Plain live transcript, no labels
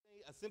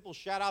a simple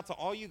shout out to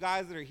all you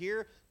guys that are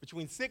here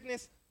between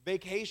sickness,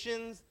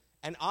 vacations,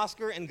 and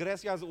Oscar and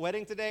Grecia's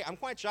wedding today. I'm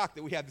quite shocked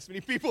that we have this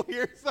many people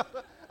here. So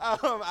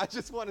I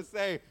just want to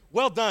say,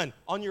 well done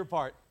on your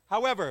part.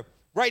 However,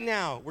 right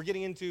now, we're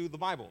getting into the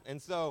Bible.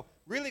 And so,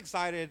 really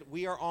excited.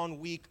 We are on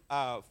week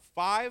 5.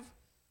 I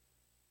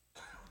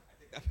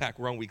take that back.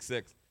 We're on week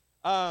 6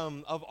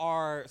 of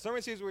our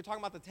sermon series. We're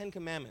talking about the 10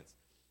 Commandments.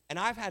 And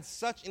I've had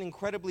such an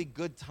incredibly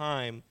good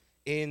time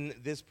in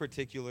this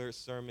particular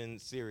sermon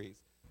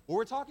series. But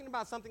we're talking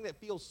about something that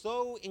feels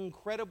so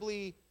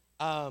incredibly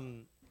at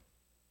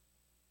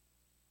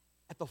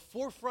the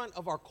forefront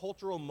of our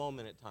cultural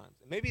moment at times.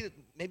 Maybe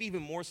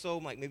even more so,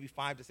 like maybe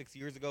 5 to 6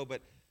 years ago,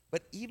 but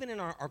even in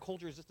our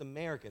culture as just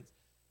Americans,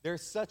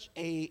 there's such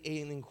an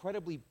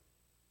incredibly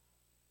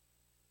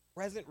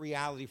present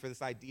reality for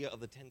this idea of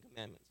the 10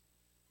 Commandments.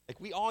 Like,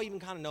 we all even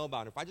kind of know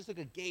about it. If I just took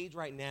a gauge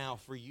right now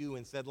for you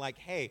and said, like,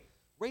 hey,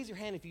 raise your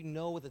hand if you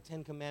know what the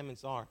 10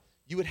 Commandments are,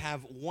 you would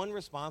have one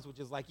response, which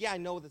is like, yeah, I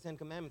know what the 10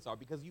 Commandments are,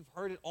 because you've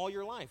heard it all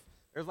your life.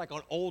 There's like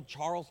an old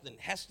Charlton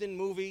Heston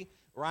movie,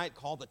 right,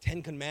 called The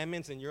 10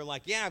 Commandments, and you're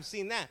like, yeah, I've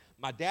seen that.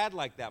 My dad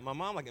liked that. My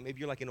mom liked it. Maybe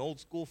you're like an old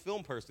school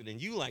film person,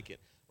 and you like it,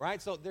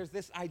 right? So there's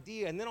this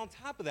idea, and then on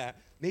top of that,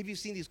 maybe you've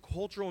seen these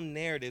cultural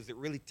narratives that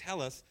really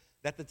tell us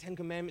that the 10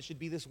 Commandments should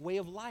be this way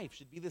of life,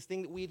 should be this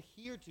thing that we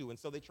adhere to. And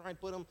so they try and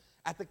put them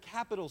at the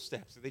Capitol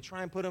steps. They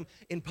try and put them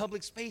in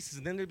public spaces.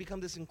 And then there become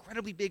this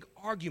incredibly big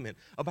argument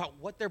about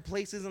what their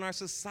place is in our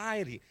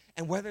society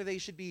and whether they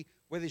should be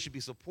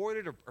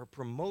supported or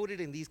promoted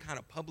in these kind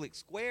of public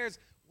squares.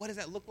 What does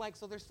that look like?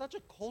 So there's such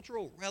a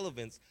cultural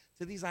relevance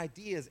to these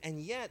ideas. And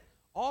yet,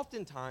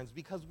 oftentimes,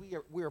 because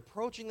we're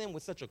approaching them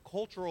with such a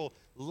cultural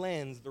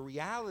lens, the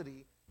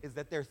reality is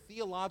that they're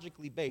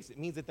theologically based. It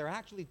means that they're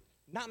actually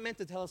not meant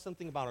to tell us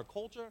something about our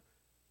culture.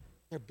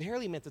 They're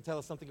barely meant to tell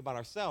us something about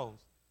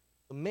ourselves.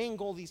 The main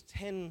goal of these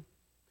 10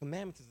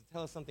 Commandments is to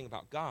tell us something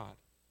about God.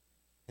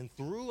 And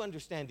through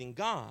understanding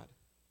God,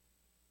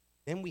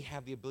 then we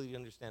have the ability to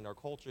understand our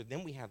culture.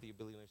 Then we have the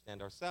ability to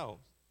understand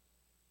ourselves.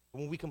 But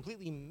when we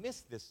completely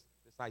miss this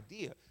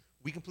idea,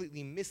 we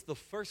completely miss the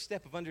first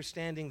step of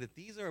understanding that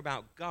these are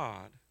about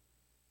God.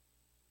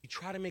 We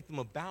try to make them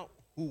about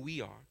who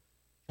we are.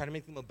 Try to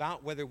make them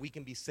about whether we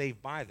can be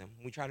saved by them.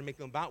 We try to make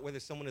them about whether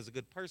someone is a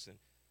good person.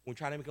 We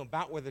try to make them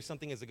about whether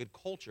something is a good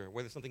culture,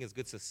 whether something is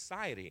good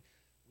society.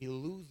 We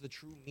lose the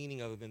true meaning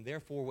of them and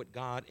therefore what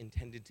God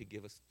intended to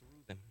give us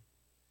through them.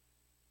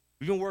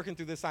 We've been working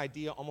through this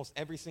idea almost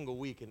every single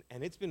week,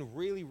 and it's been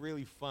really,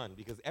 really fun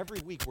because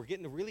every week we're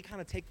getting to really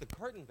kind of take the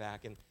curtain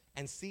back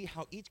and see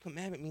how each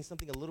commandment means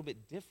something a little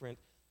bit different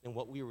than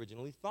what we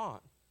originally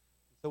thought.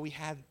 So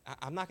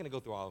I'm not going to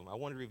go through all of them. I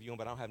wanted to review them,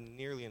 but I don't have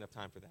nearly enough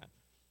time for that.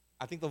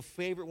 I think the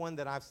favorite one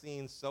that I've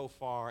seen so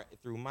far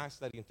through my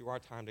study and through our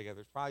time together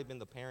has probably been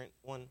the parent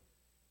one,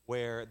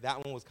 where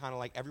that one was kind of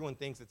like everyone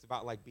thinks it's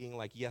about like being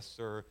like, yes,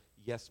 sir,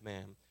 yes,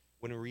 ma'am.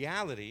 When in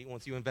reality,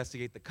 once you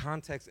investigate the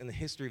context and the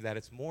history of that,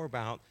 it's more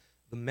about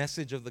the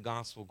message of the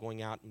gospel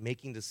going out,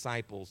 making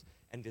disciples,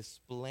 and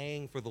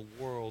displaying for the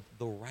world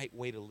the right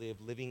way to live,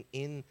 living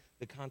in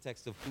the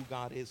context of who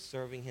God is,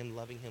 serving him,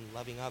 loving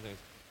others.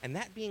 And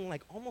that being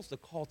like almost a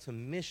call to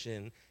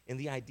mission in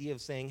the idea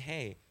of saying,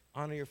 hey,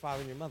 honor your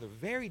father and your mother.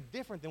 Very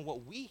different than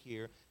what we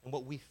hear and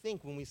what we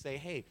think when we say,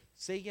 hey,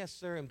 say yes,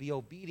 sir, and be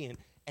obedient.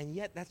 And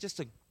yet that's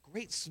just a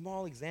great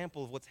small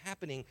example of what's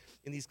happening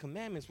in these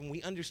commandments when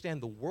we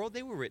understand the world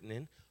they were written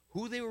in,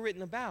 who they were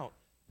written about.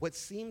 What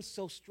seems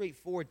so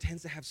straightforward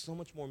tends to have so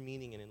much more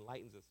meaning and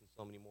enlightens us in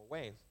so many more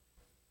ways.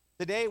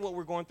 Today, what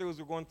we're going through is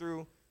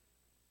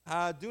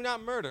do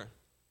not murder.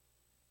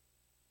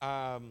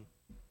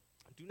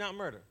 Do not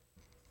murder.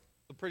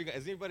 So pretty good.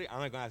 Is anybody? I'm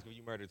not going to ask if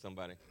you murdered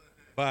somebody,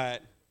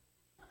 but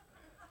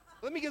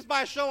let me just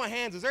by a show of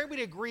hands. Does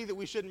everybody agree that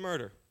we shouldn't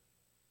murder?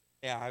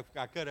 Yeah,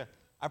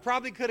 I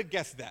probably could have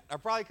guessed that. We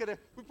probably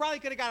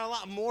could have got a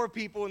lot more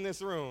people in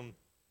this room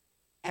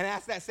and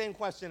asked that same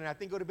question, and I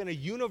think it would have been a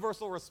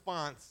universal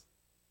response.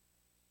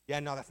 Yeah,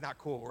 no, that's not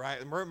cool,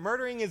 right?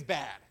 Murdering is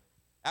bad.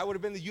 That would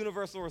have been the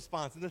universal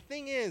response. And the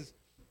thing is,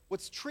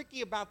 what's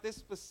tricky about this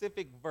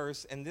specific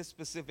verse and this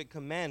specific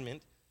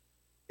commandment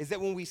is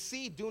that when we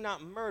see do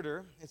not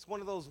murder, it's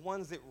one of those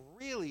ones that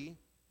really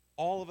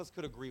all of us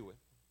could agree with.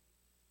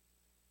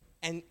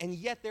 And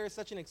yet there is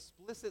such an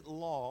explicit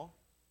law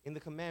in the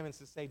commandments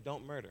to say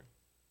don't murder.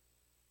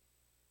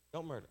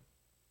 Don't murder.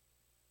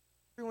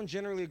 Everyone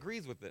generally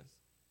agrees with this.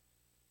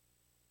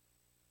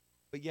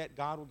 But yet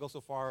God would go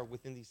so far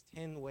within these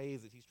 10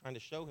 ways that he's trying to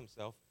show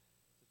himself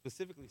to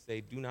specifically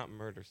say do not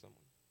murder someone.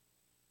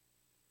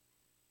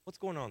 What's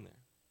going on there?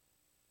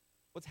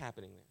 What's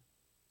happening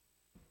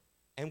there?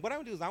 And what I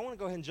would do is I want to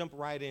go ahead and jump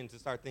right in to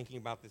start thinking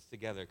about this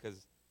together,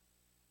 because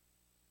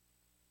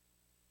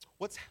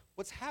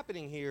what's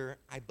happening here,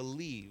 I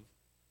believe,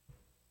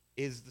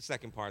 is the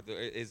second part.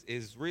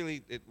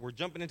 We're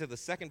jumping into the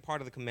second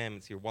part of the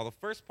commandments here. While the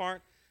first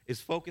part is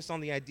focused on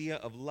the idea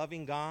of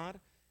loving God,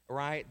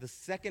 right? The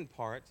second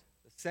part,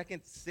 the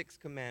second six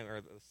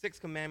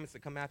commandments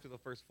that come after the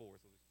first four.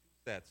 So there's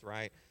two sets,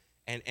 right?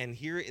 And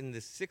here in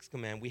the sixth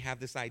command, we have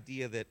this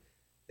idea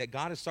that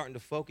God is starting to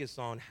focus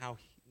on how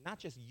not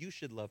just you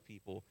should love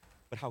people,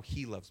 but how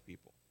he loves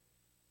people.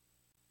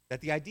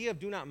 That the idea of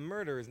do not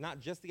murder is not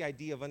just the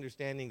idea of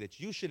understanding that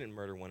you shouldn't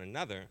murder one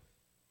another,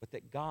 but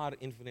that God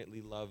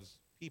infinitely loves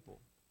people.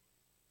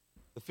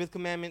 The fifth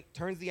commandment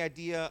turns the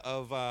idea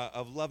of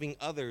loving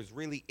others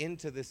really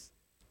into this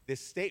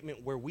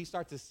statement where we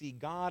start to see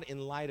God in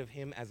light of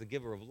him as a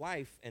giver of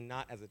life and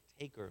not as a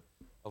taker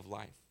of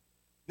life.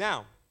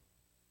 Now,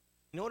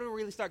 in order to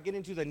really start getting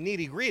into the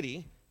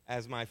nitty-gritty,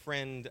 as my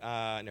friend,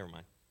 never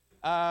mind.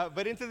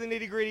 But into the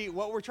nitty-gritty,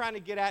 what we're trying to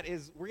get at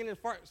is we're going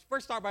to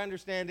first start by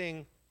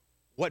understanding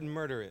what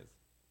murder is,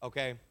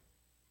 okay?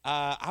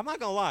 I'm not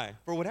going to lie.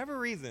 For whatever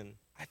reason,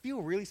 I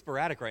feel really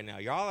sporadic right now.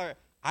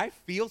 I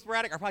feel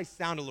sporadic. I probably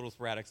sound a little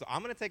sporadic. So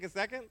I'm going to take a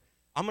second.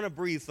 I'm going to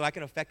breathe so I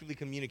can effectively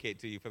communicate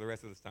to you for the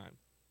rest of this time.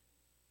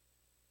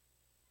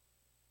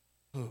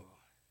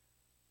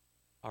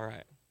 All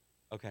right.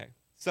 Okay.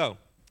 So,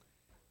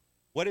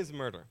 what is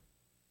murder?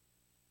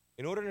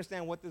 In order to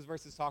understand what this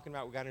verse is talking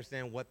about, we've got to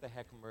understand what the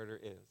heck murder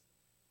is.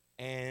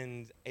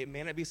 And it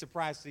may not be a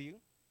surprise to you.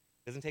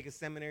 It doesn't take a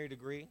seminary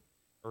degree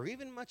or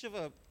even much of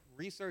a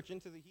research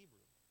into the Hebrew.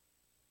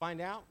 Find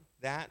out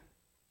that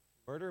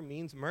murder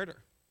means murder.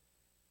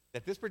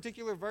 That this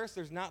particular verse,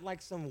 there's not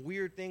like some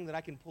weird thing that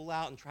I can pull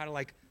out and try to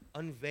like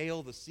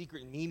unveil the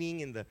secret meaning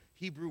in the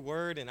Hebrew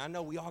word. And I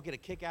know we all get a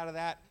kick out of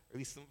that, or at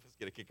least some of us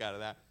get a kick out of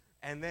that.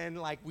 And then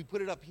like we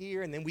put it up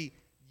here, and then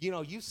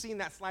you've seen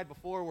that slide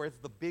before where it's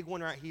the big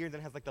one right here,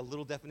 then has like the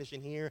little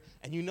definition here.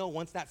 And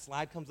once that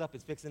slide comes up,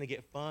 it's fixing to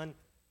get fun.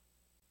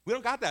 We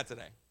don't got that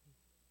today.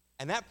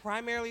 And that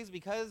primarily is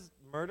because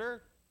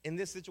murder in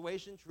this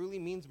situation truly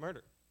means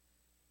murder.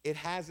 It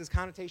has this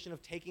connotation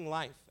of taking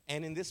life.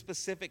 And in this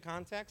specific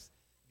context,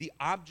 the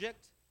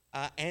object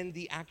and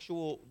the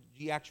actual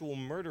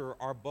murderer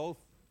are both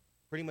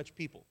pretty much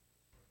people.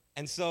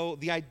 And so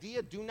the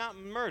idea, do not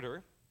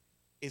murder,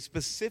 is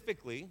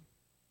specifically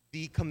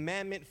the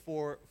commandment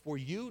for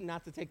you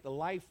not to take the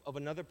life of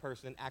another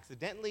person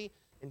accidentally,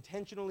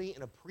 intentionally,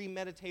 in a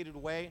premeditated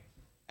way.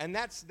 And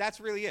that's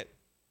really it.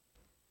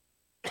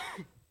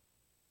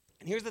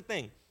 And here's the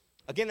thing.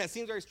 Again, that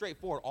seems very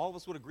straightforward. All of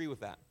us would agree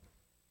with that.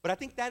 But I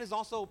think that is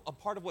also a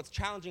part of what's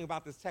challenging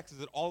about this text is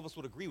that all of us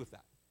would agree with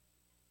that.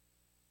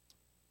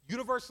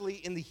 Universally,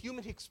 in the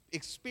human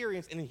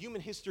experience and in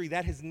human history,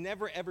 that has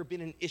never, ever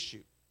been an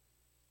issue.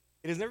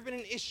 It has never been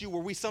an issue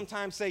where we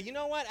sometimes say, you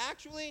know what,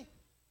 actually,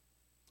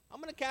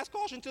 I'm going to cast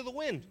caution to the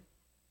wind.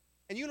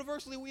 And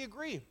universally, we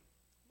agree.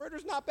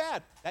 Murder's not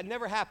bad. That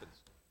never happens.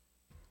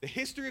 The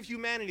history of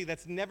humanity,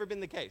 that's never been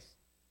the case.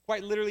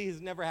 Quite literally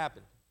has never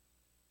happened.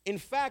 In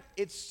fact,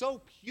 it's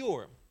so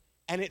pure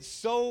and it's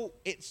so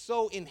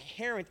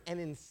inherent and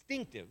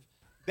instinctive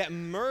that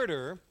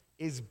murder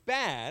is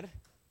bad.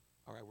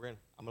 All right,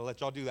 I'm going to let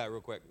y'all do that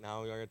real quick.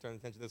 Now we're going to turn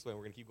attention this way and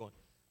we're going to keep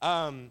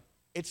going.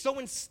 It's so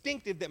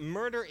instinctive that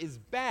murder is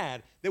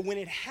bad that when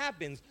it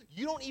happens,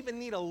 you don't even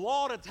need a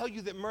law to tell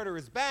you that murder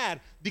is bad,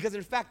 because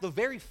in fact, the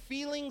very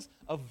feelings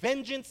of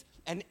vengeance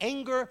and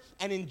anger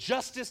and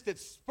injustice that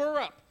spur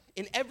up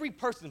in every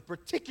person,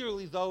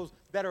 particularly those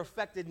that are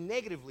affected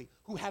negatively,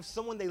 who have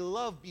someone they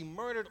love be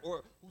murdered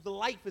or whose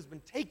life has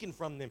been taken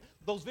from them,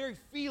 those very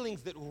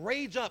feelings that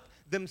rage up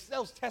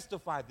themselves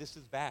testify, this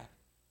is bad.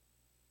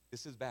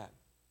 This is bad.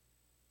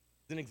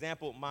 As an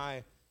example,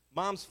 my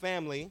mom's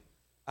family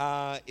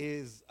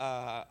is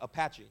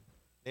Apache,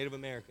 Native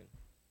American.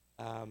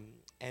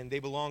 And they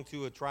belong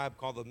to a tribe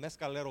called the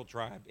Mescalero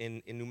tribe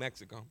in New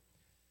Mexico.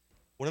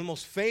 One of the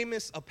most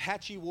famous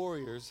Apache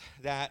warriors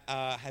that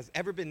has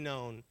ever been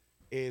known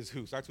is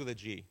who? Starts with a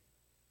G.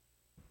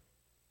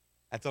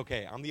 That's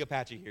okay. I'm the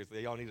Apache here, so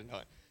y'all need to know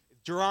it.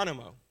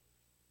 Geronimo.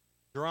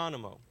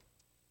 Geronimo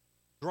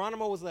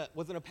was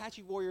an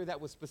Apache warrior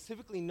that was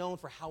specifically known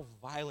for how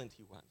violent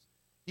he was.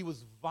 He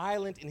was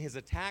violent in his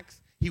attacks.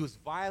 He was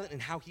violent in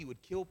how he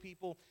would kill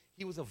people.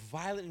 He was a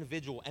violent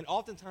individual. And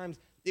oftentimes,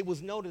 it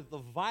was noted the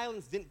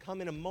violence didn't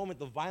come in a moment.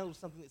 The violence was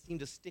something that seemed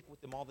to stick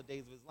with him all the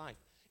days of his life.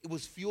 It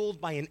was fueled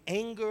by an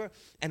anger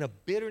and a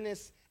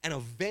bitterness and a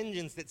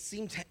vengeance that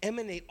seemed to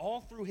emanate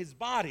all through his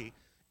body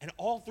and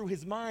all through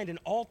his mind and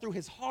all through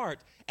his heart.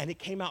 And it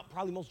came out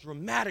probably most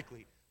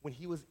dramatically when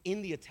he was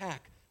in the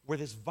attack, where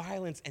this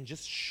violence and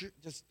just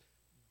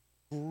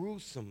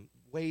gruesome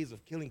ways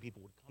of killing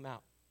people would come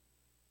out.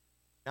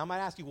 Now I might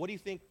ask you, what do you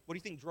think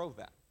drove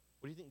that?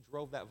 What do you think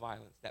drove that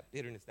violence, that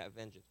bitterness, that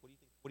vengeance? What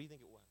do you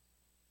think it was?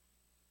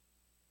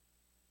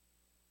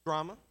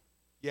 Drama,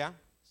 yeah.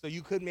 So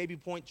you could maybe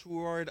point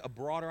toward a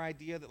broader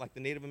idea that like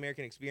the Native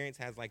American experience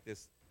has like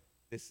this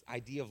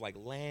idea of like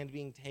land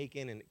being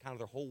taken and kind of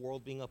their whole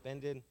world being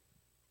upended.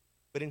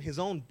 But in his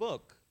own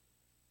book,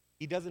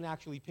 he doesn't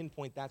actually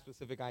pinpoint that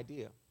specific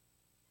idea.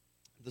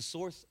 The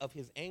source of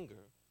his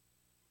anger,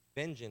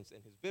 vengeance,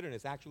 and his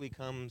bitterness actually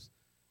comes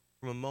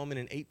from a moment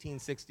in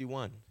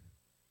 1861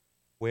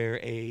 where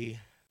a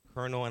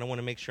colonel, and I want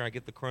to make sure I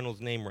get the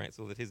colonel's name right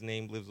so that his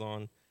name lives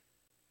on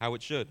how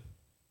it should.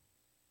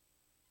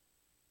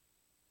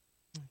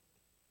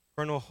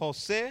 Colonel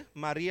Jose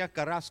Maria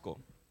Carrasco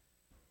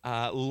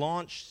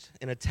launched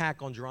an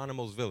attack on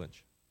Geronimo's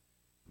village.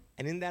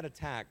 And in that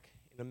attack,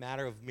 in a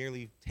matter of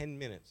merely 10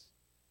 minutes,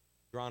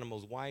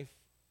 Geronimo's wife,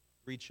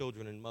 3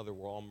 children, and mother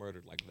were all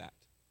murdered like that.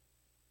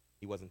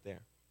 He wasn't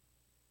there.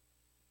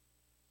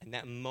 And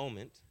that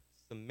moment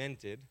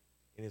cemented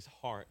in his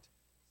heart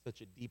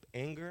such a deep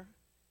anger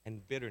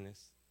and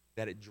bitterness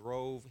that it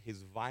drove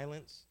his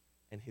violence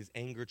and his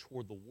anger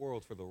toward the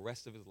world for the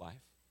rest of his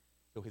life.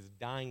 So his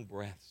dying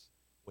breaths,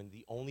 when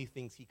the only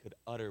things he could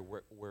utter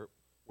were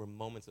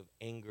moments of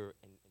anger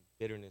and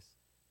bitterness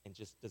and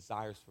just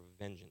desires for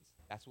vengeance.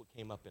 That's what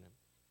came up in him.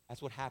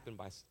 That's what happened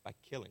by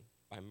killing,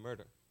 by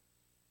murder.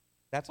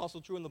 That's also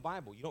true in the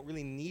Bible. You don't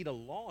really need a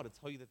law to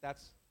tell you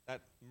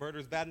that murder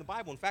is bad in the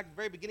Bible. In fact, at the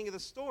very beginning of the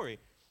story,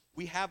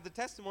 we have the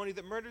testimony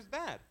that murder is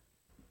bad.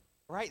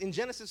 Right? In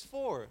Genesis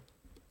 4,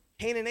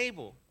 Cain and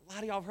Abel. A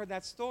lot of y'all have heard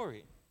that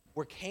story,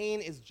 where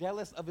Cain is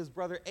jealous of his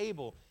brother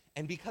Abel,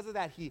 and because of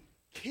that, he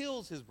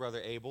kills his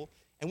brother Abel.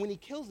 And when he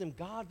kills him,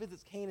 God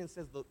visits Cain and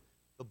says,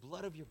 the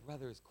blood of your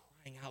brother is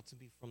crying out to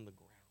me from the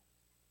ground.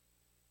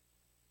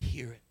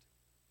 Hear it.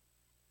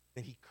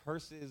 Then he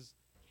curses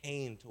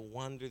Cain to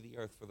wander the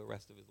earth for the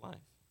rest of his life.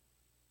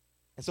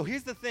 And so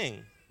here's the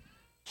thing.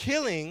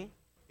 Killing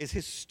has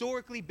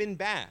historically been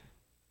bad.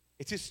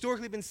 It's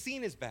historically been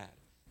seen as bad.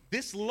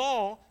 This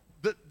law,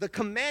 the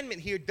commandment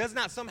here, does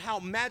not somehow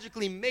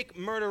magically make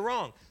murder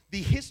wrong.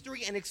 The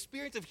history and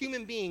experience of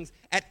human beings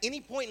at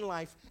any point in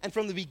life and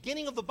from the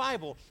beginning of the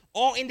Bible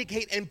all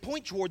indicate and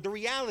point toward the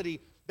reality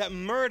that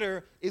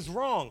murder is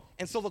wrong.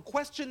 And so the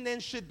question then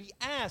should be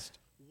asked,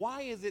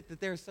 why is it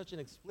that there is such an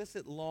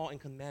explicit law and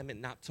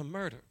commandment not to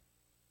murder?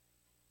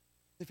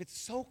 If it's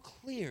so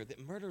clear that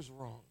murder is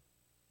wrong,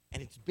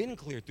 and it's been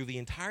clear through the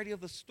entirety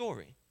of the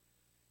story,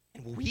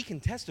 and we can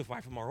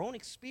testify from our own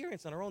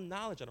experience and our own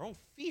knowledge and our own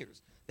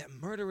fears that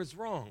murder is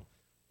wrong,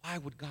 why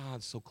would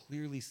God so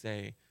clearly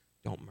say,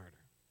 don't murder?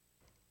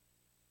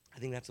 I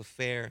think that's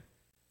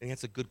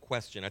a good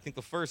question. I think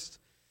the first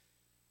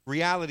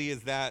reality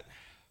is that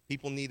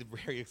people need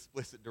very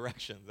explicit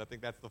directions. I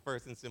think that's the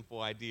first and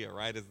simple idea,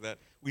 right? Is that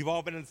we've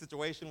all been in a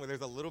situation where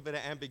there's a little bit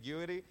of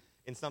ambiguity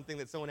in something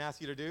that someone asks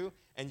you to do,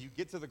 and you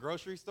get to the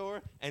grocery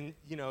store, and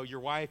your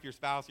wife, your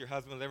spouse, your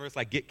husband, whatever, it's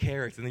like, get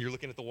carrots, and then you're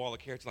looking at the wall of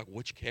carrots, like,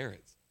 which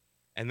carrots?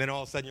 And then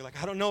all of a sudden you're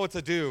like, I don't know what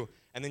to do,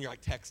 and then you're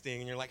like texting,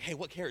 and you're like, hey,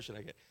 what carrot should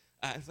I get?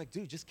 It's like,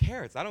 dude, just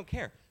carrots, I don't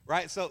care,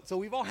 right? So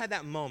we've all had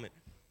that moment.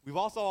 We've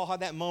also all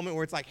had that moment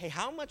where it's like, hey,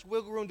 how much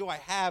wiggle room do I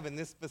have in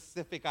this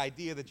specific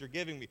idea that you're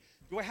giving me?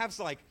 Do I have,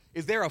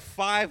 is there a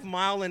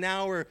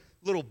 5-mile-an-hour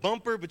little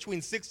bumper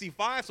between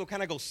 65? So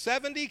can I go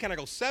 70? Can I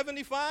go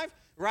 75?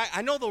 Right?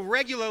 I know the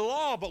regular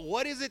law, but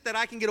what is it that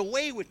I can get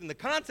away with in the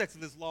context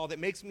of this law that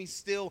makes me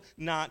still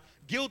not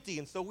guilty?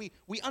 And so we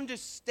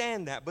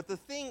understand that. But the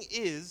thing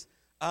is,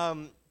 I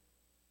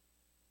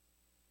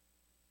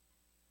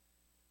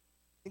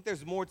think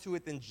there's more to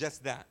it than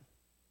just that.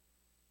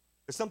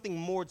 There's something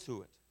more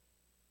to it.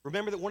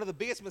 Remember that one of the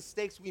biggest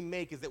mistakes we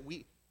make is that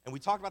and we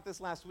talked about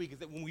this last week, is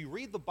that when we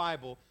read the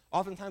Bible,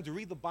 oftentimes we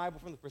read the Bible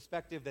from the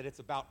perspective that it's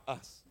about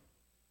us,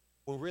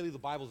 when really the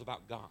Bible is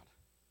about God.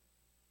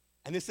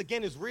 And this,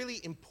 again, is really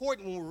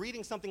important when we're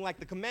reading something like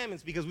the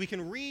commandments, because we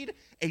can read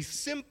a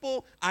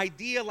simple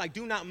idea like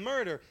do not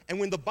murder, and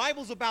when the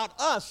Bible's about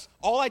us,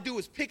 all I do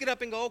is pick it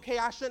up and go, okay,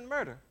 I shouldn't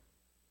murder.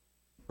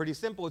 Pretty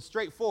simple, it's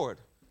straightforward.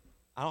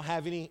 I don't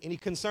have any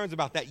concerns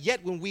about that.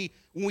 Yet when we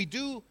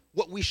do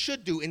what we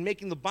should do in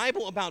making the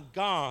Bible about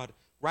God,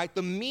 right,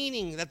 the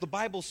meaning that the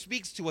Bible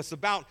speaks to us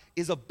about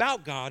is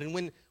about God. And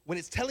when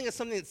it's telling us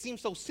something that seems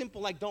so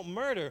simple like don't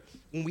murder,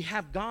 when we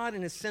have God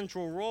in a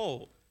central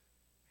role,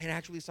 it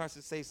actually starts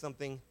to say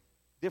something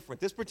different.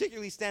 This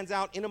particularly stands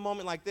out in a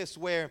moment like this,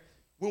 where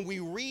when we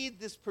read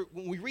this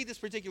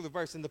particular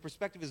verse and the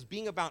perspective is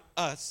being about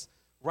us,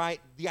 right,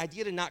 the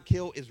idea to not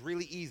kill is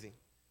really easy.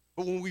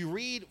 But when we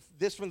read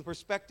this from the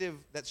perspective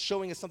that's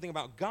showing us something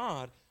about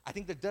God, I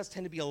think there does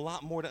tend to be a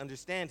lot more to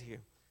understand here.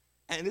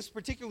 And this is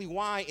particularly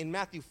why in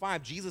Matthew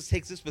 5, Jesus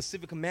takes this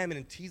specific commandment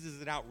and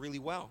teases it out really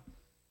well.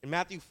 In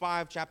Matthew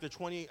 5, chapter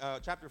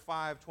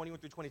 5, 21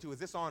 through 22, is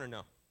this on or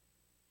no?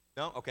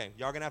 No? Okay,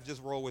 y'all gonna have to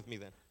just roll with me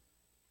then.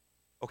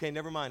 Okay,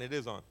 never mind, it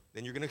is on.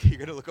 Then you're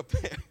gonna look up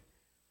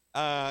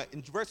there.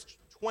 In verse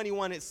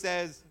 21, it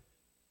says,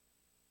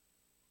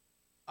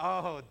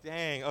 oh,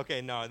 dang.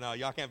 Okay, no,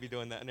 y'all can't be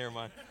doing that. Never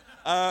mind.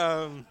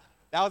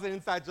 That was an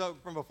inside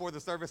joke from before the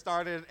service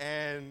started,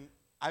 and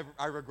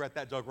I regret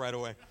that joke right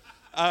away.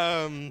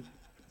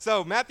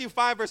 So Matthew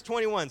 5, verse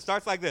 21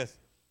 starts like this.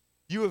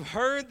 You have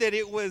heard that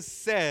it was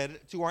said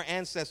to our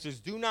ancestors,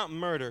 do not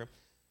murder,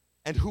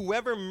 and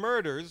whoever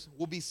murders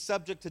will be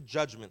subject to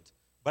judgment.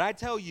 But I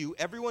tell you,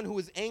 everyone who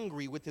is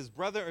angry with his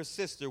brother or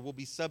sister will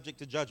be subject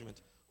to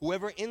judgment.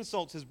 Whoever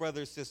insults his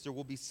brother or sister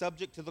will be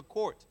subject to the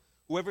court.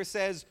 Whoever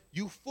says,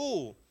 you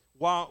fool,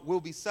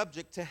 will be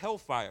subject to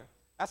hellfire.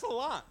 That's a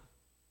lot.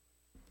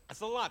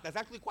 That's a lot. That's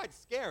actually quite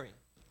scary.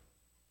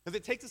 Because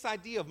it takes this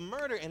idea of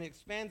murder and it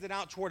expands it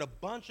out toward a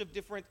bunch of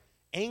different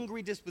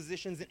angry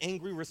dispositions and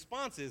angry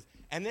responses,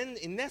 and then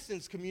in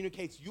essence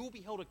communicates you will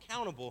be held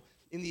accountable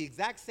in the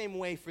exact same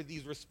way for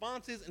these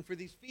responses and for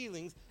these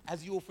feelings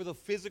as you will for the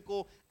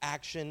physical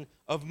action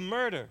of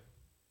murder.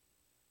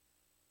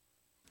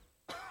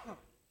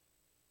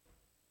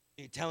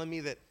 You're telling me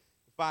that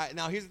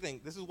now here's the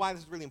thing, this is why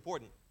this is really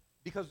important,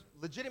 because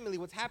legitimately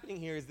what's happening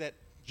here is that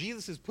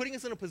Jesus is putting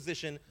us in a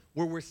position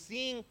where we're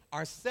seeing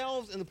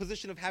ourselves in the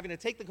position of having to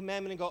take the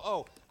commandment and go,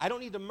 oh, I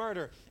don't need to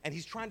murder, and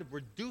he's trying to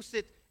reduce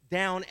it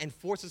down and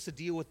force us to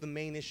deal with the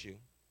main issue.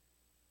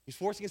 He's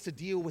forcing us to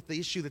deal with the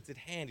issue that's at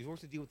hand. He's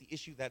forcing us to deal with the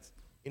issue that's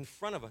in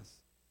front of us.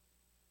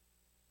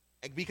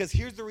 Because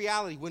here's the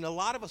reality. When a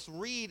lot of us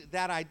read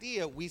that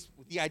idea,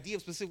 the idea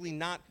of specifically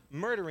not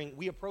murdering,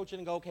 we approach it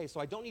and go, okay, so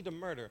I don't need to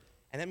murder.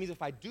 And that means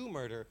if I do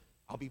murder,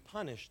 I'll be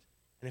punished.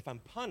 And if I'm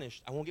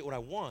punished, I won't get what I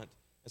want.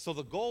 And so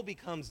the goal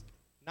becomes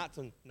not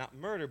to not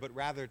murder, but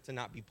rather to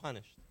not be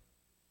punished.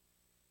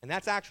 And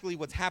that's actually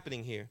what's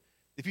happening here.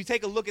 If you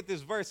take a look at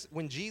this verse,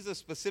 when Jesus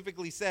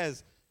specifically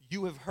says,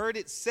 you have heard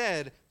it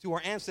said to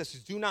our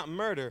ancestors, do not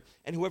murder,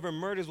 and whoever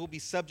murders will be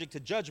subject to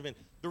judgment.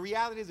 The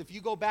reality is, if you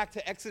go back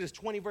to Exodus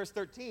 20, verse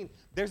 13,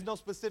 there's no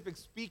specific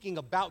speaking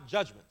about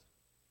judgment.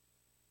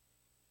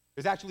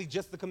 There's actually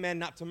just the command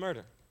not to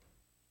murder.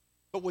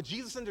 But what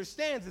Jesus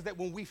understands is that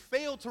when we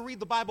fail to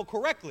read the Bible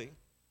correctly,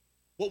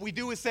 what we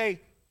do is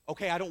say,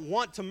 okay, I don't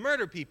want to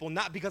murder people,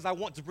 not because I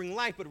want to bring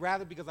life, but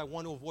rather because I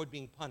want to avoid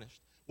being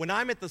punished. When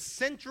I'm at the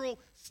central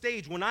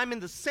stage, when I'm in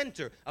the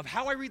center of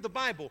how I read the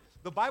Bible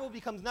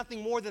becomes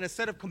nothing more than a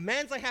set of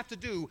commands I have to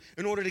do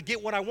in order to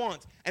get what I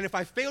want. And if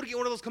I fail to get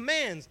one of those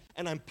commands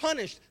and I'm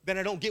punished, then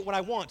I don't get what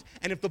I want.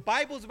 And if the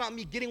Bible is about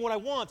me getting what I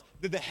want,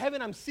 then the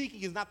heaven I'm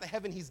seeking is not the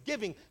heaven he's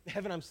giving. The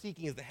heaven I'm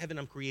seeking is the heaven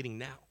I'm creating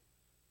now.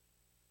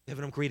 The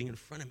heaven I'm creating in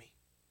front of me.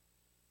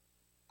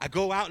 I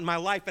go out in my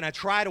life and I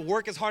try to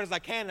work as hard as I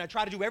can, and I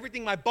try to do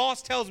everything my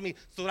boss tells me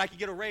so that I can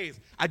get a raise.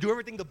 I do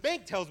everything the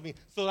bank tells me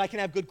so that I can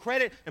have good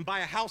credit and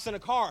buy a house and a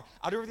car.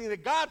 I do everything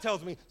that God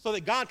tells me so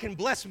that God can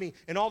bless me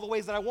in all the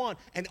ways that I want.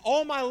 And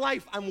all my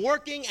life, I'm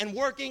working and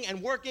working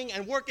and working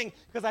and working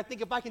because I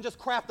think if I can just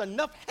craft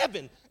enough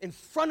heaven in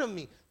front of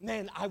me,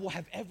 man, I will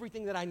have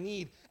everything that I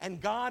need. And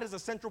God is a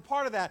central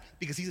part of that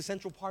because he's a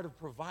central part of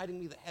providing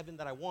me the heaven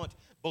that I want,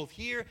 both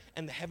here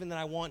and the heaven that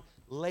I want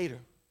later.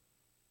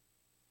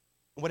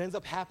 And what ends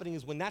up happening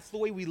is when that's the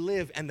way we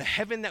live and the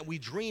heaven that we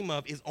dream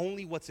of is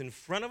only what's in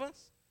front of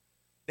us,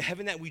 the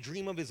heaven that we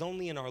dream of is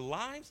only in our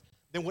lives,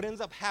 then what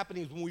ends up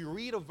happening is when we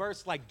read a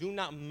verse like do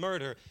not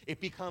murder, it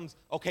becomes,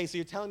 okay, so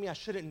you're telling me I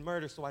shouldn't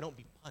murder so I don't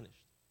be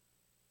punished.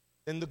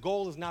 Then the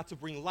goal is not to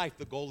bring life,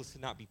 the goal is to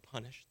not be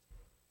punished.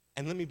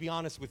 And let me be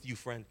honest with you,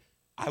 friend.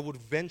 I would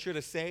venture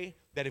to say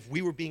that if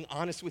we were being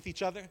honest with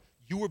each other,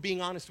 you were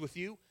being honest with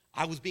you,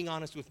 I was being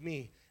honest with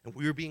me, and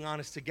we were being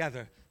honest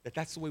together,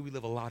 that's the way we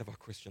live a lot of our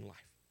Christian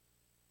life.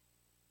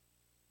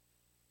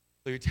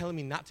 So you're telling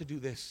me not to do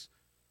this.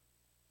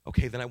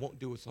 Okay, then I won't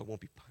do it so I won't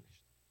be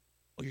punished.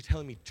 Oh, you're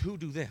telling me to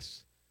do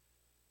this.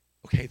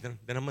 Okay, then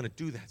I'm going to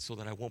do that so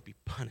that I won't be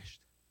punished.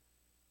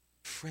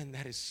 Friend,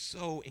 that is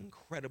so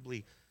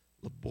incredibly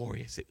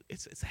laborious.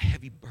 It's a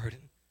heavy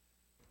burden.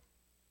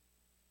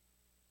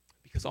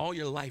 Because all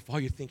your life,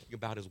 all you're thinking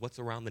about is what's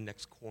around the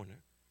next corner.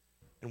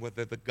 And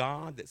whether the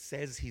God that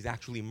says he's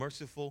actually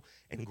merciful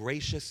and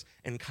gracious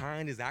and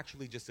kind is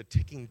actually just a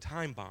ticking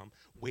time bomb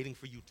waiting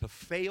for you to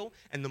fail.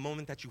 And the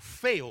moment that you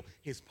fail,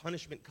 his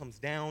punishment comes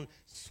down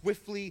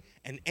swiftly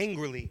and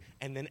angrily.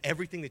 And then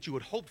everything that you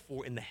had hoped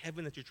for in the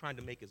heaven that you're trying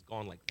to make is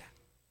gone like that.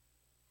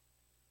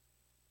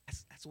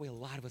 That's the way a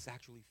lot of us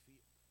actually feel.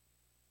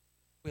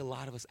 The way a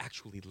lot of us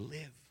actually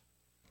live.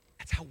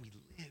 That's how we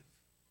live.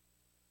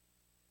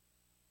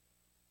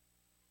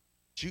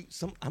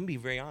 I'm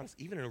being very honest,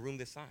 even in a room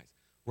this size.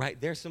 Right?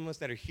 There's some of us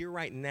that are here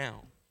right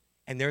now,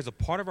 and there's a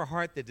part of our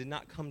heart that did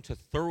not come to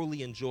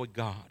thoroughly enjoy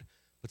God,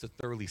 but to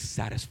thoroughly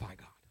satisfy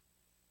God.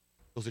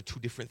 Those are two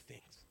different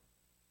things.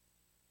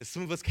 And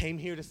some of us came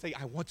here to say,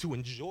 I want to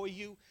enjoy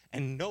you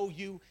and know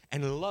you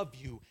and love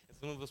you. And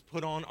some of us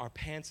put on our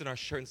pants and our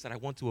shirt and said, I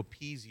want to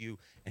appease you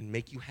and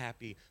make you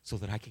happy so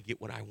that I can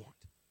get what I want.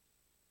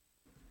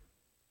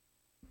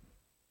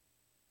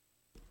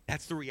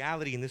 That's the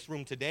reality in this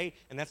room today,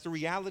 and that's the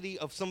reality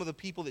of some of the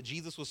people that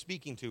Jesus was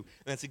speaking to. And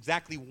that's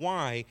exactly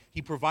why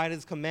he provided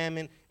his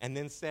commandment and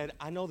then said,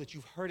 I know that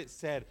you've heard it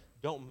said,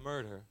 don't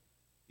murder,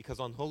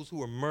 because on those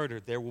who are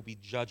murdered, there will be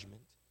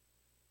judgment.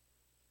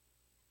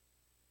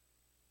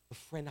 But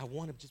friend, I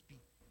want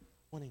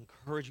to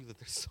encourage you that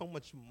there's so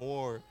much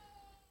more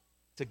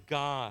to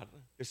God.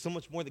 There's so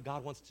much more that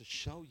God wants to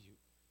show you.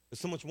 There's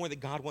so much more that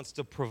God wants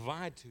to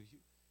provide to you.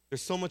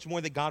 There's so much more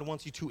that God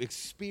wants you to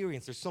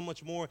experience. There's so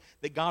much more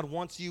that God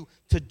wants you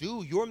to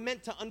do. You're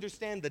meant to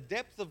understand the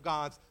depth of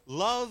God's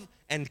love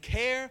and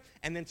care,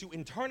 and then to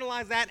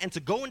internalize that and to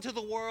go into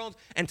the world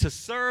and to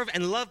serve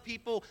and love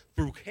people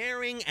through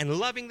caring and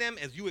loving them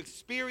as you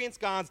experience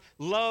God's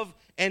love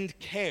and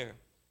care.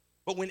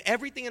 But when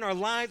everything in our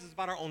lives is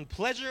about our own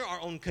pleasure,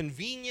 our own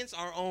convenience,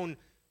 our own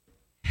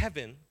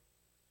heaven,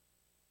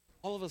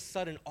 all of a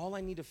sudden, all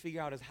I need to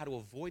figure out is how to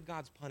avoid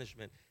God's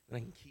punishment, and I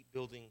can keep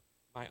building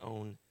my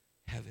own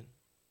heaven.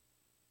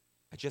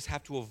 I just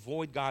have to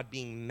avoid God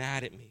being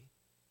mad at me.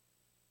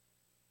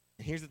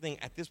 And here's the thing.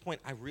 At this point,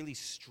 I really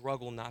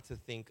struggle not to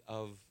think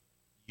of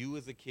you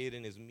as a kid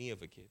and as me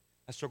as a kid.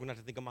 I struggle not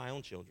to think of my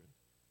own children.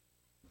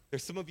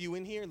 There's some of you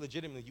in here,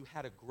 legitimately, you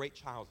had a great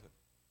childhood.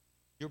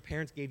 Your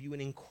parents gave you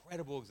an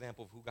incredible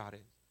example of who God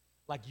is.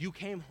 Like you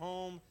came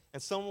home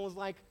and someone was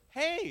like,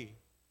 hey,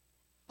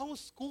 how was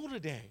school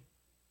today?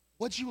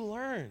 What'd you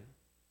learn?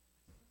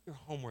 Your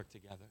homework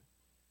together.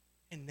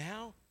 And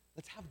now,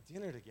 let's have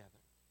dinner together.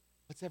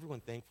 What's everyone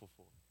thankful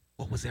for?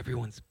 What was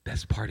everyone's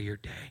best part of your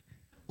day?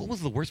 What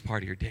was the worst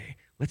part of your day?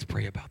 Let's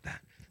pray about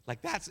that. Like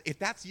if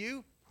that's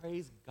you,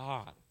 praise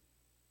God.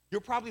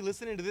 You're probably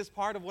listening to this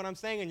part of what I'm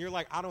saying and you're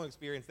like, I don't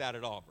experience that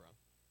at all, bro.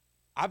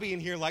 I be in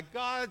here like,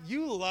 God,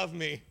 you love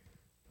me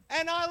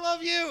and I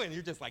love you. And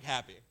you're just like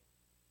happy.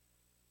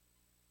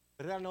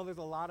 But I know there's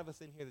a lot of us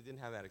in here that didn't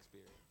have that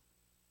experience.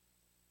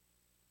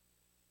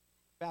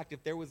 In fact,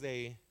 if there was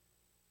you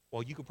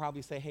could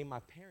probably say, hey, my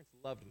parents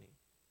loved me.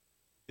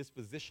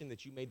 Disposition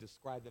that you may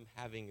describe them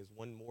having is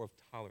one more of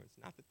tolerance.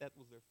 Not that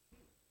was their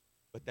feeling,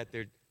 but that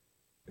their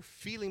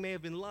feeling may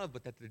have been love,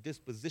 but that their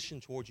disposition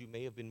towards you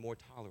may have been more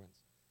tolerance.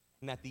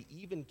 And that the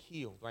even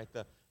keel, right,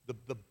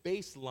 the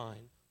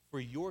baseline for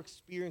your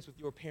experience with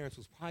your parents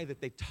was probably that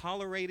they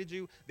tolerated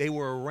you, they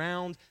were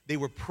around, they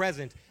were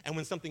present, and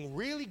when something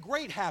really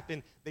great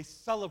happened, they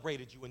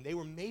celebrated you, and they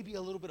were maybe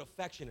a little bit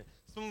affectionate.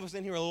 Some of us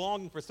in here are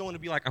longing for someone to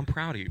be like, I'm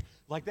proud of you.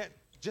 Like that,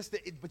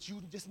 but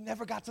you just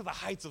never got to the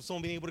heights of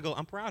someone being able to go,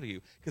 I'm proud of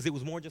you, because it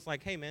was more just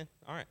like, hey, man,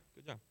 all right,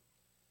 good job.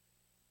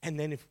 And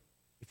then if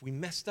we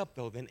messed up,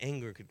 though, then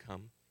anger could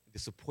come,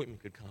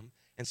 disappointment could come,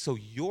 and so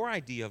your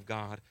idea of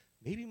God,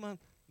 maybe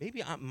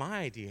not my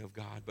idea of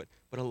God, but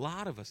a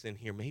lot of us in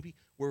here, maybe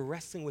we're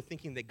wrestling with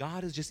thinking that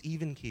God is just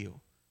even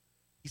keel.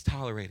 He's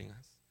tolerating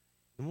us.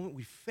 The moment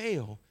we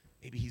fail,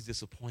 maybe he's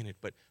disappointed,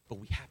 but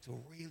we have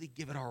to really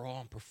give it our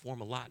all and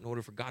perform a lot in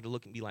order for God to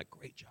look and be like,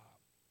 great job.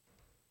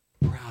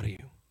 Proud of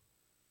you.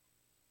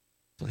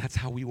 So that's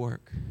how we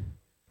work.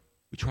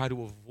 We try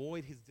to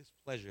avoid his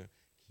displeasure,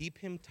 keep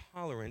him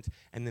tolerant,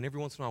 and then every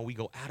once in a while we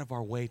go out of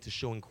our way to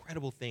show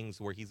incredible things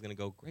where he's going to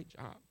go, great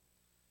job.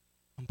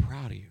 I'm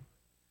proud of you.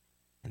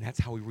 And that's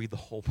how we read the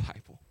whole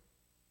Bible.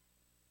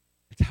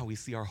 That's how we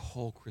see our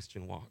whole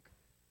Christian walk.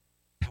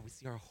 That's how we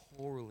see our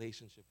whole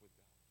relationship with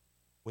God.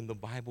 When the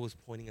Bible is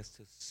pointing us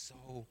to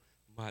so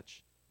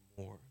much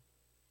more.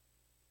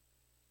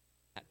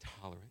 That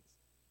tolerance.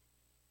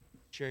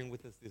 Sharing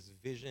with us this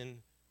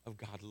vision of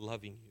God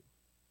loving you,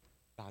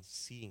 God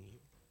seeing you,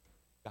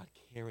 God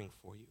caring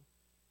for you,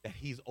 that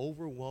he's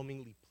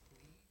overwhelmingly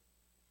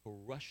pleased to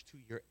rush to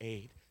your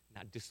aid,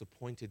 not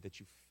disappointed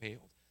that you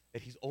failed,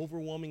 that he's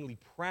overwhelmingly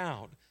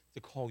proud to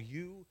call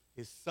you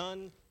his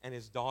son and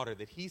his daughter,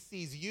 that he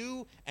sees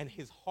you and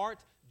his heart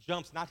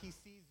jumps, not he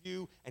sees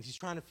you and he's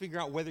trying to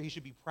figure out whether he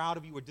should be proud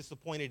of you or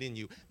disappointed in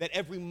you, that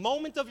every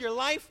moment of your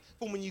life,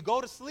 from when you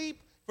go to sleep,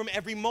 from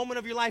every moment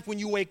of your life when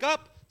you wake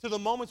up, to the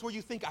moments where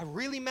you think, I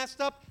really messed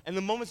up, and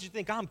the moments you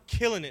think, I'm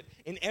killing it.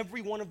 In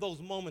every one of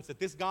those moments that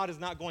this God is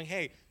not going,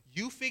 hey,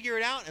 you figure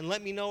it out and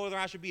let me know whether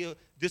I should be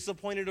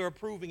disappointed or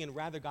approving, and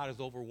rather God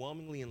is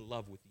overwhelmingly in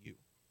love with you.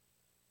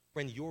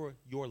 Friend, you're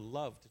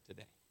loved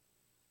today.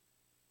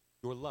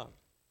 You're loved.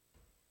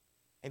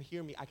 And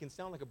hear me, I can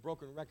sound like a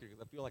broken record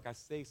because I feel like I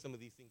say some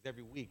of these things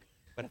every week,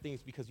 but I think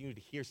it's because you need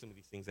to hear some of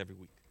these things every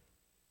week.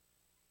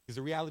 Because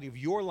the reality of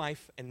your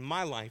life and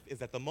my life is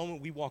that the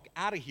moment we walk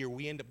out of here,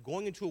 we end up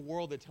going into a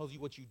world that tells you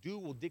what you do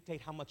will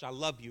dictate how much I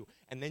love you.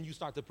 And then you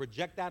start to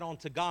project that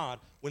onto God,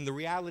 when the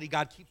reality,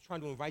 God keeps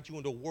trying to invite you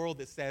into a world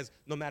that says,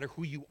 no matter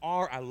who you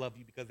are, I love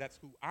you because that's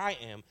who I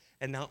am.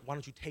 And now why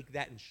don't you take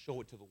that and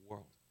show it to the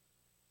world?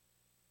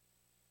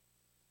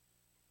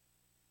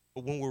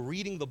 But when we're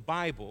reading the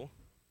Bible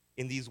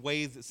in these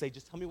ways that say,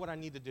 just tell me what I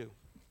need to do.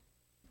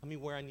 Tell me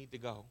where I need to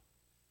go.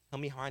 Tell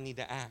me how I need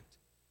to act.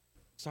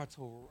 Start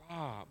to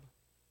rob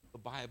the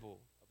Bible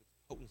of its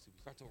potency. We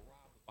start to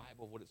rob the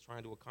Bible of what it's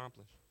trying to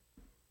accomplish.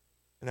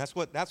 And that's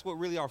what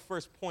really our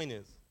first point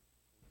is.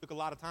 It took a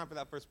lot of time for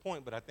that first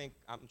point, but I think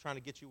I'm trying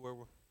to get you where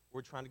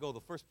we're trying to go.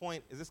 The first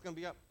point, is this going to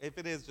be up? If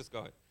it is, just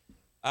go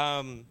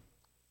ahead.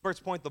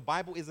 First point, the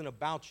Bible isn't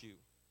about you.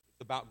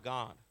 It's about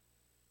God.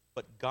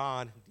 But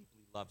God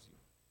deeply loves you.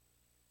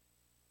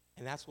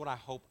 And that's what I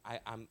hope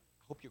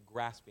you're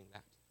grasping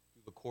that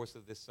through the course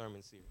of this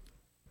sermon series.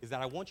 Is that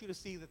I want you to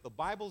see that the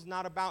Bible's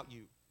not about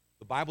you.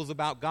 The Bible's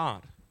about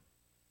God.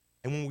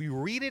 And when we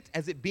read it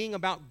as it being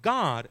about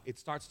God, it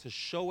starts to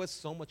show us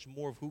so much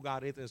more of who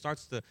God is, and it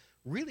starts to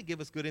really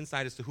give us good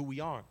insight as to who we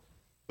are.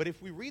 But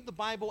if we read the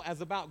Bible as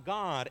about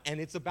God,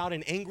 and it's about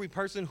an angry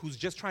person who's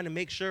just trying to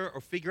make sure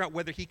or figure out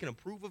whether he can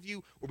approve of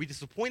you or be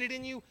disappointed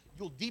in you,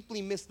 you'll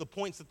deeply miss the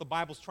points that the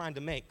Bible's trying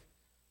to make.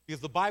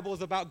 Because the Bible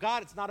is about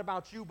God, it's not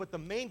about you, but the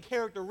main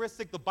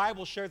characteristic the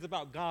Bible shares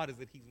about God is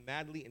that he's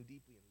madly and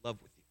deeply in love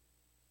with you.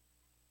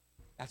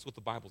 That's what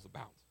the Bible's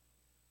about.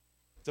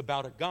 It's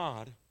about a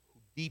God who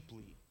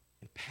deeply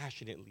and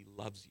passionately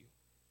loves you.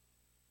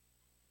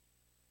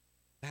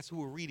 That's who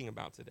we're reading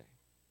about today.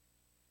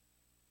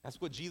 That's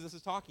what Jesus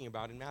is talking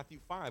about in Matthew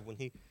 5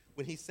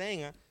 when he's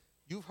saying,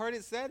 you've heard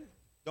it said,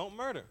 don't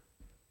murder.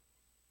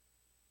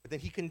 But then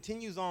he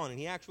continues on, and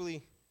he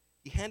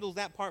handles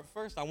that part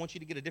first. I want you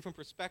to get a different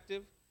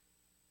perspective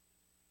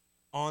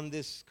on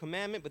this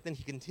commandment, but then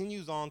he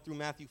continues on through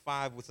Matthew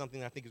 5 with something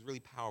that I think is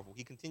really powerful.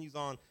 He continues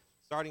on,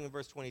 starting in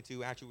verse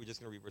 22. Actually, we're just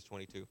going to read verse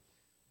 22.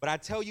 But I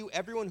tell you,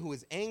 everyone who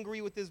is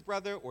angry with his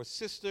brother or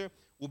sister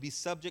will be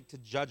subject to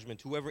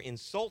judgment. Whoever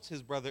insults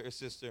his brother or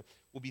sister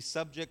will be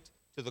subject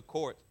to the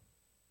court.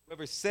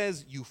 Whoever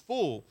says, you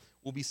fool,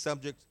 will be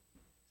subject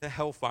to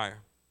hellfire.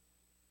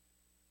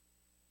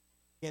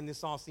 Again,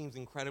 this all seems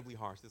incredibly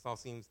harsh. This all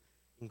seems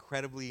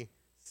incredibly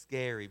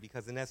scary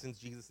because, in essence,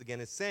 Jesus, again,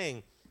 is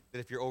saying that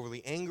if you're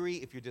overly angry,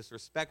 if you're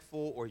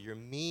disrespectful, or you're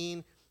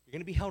mean, you're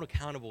going to be held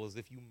accountable as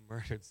if you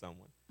murdered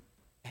someone.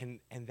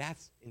 And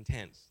that's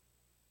intense.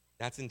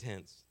 That's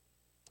intense.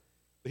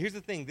 But here's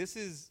the thing. This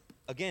is,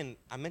 again,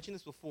 I mentioned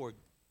this before.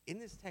 In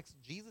this text,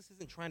 Jesus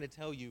isn't trying to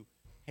tell you,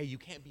 hey, you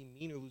can't be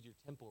mean or lose your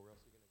temper or else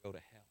you're going to go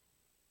to hell.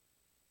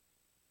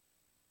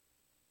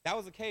 If that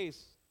was the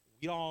case,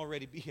 we'd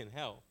already be in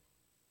hell.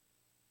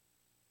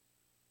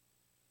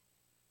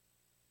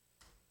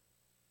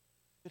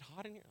 Is it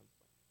hot in here?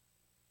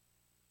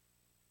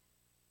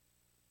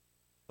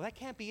 Well, that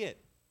can't be it.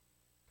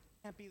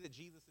 It can't be that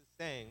Jesus is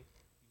saying, if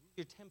you lose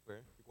your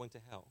temper, you're going to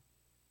hell.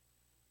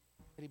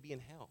 Could he be in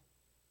hell?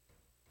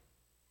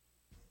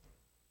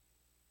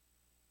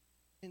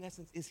 In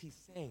essence, is he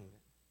saying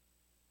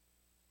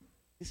that?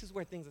 This is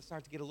where things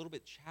start to get a little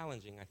bit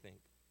challenging, I think.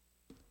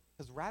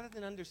 Because rather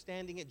than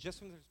understanding it just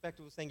from the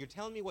perspective of saying, you're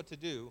telling me what to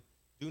do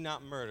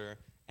not murder,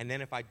 and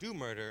then if I do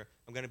murder,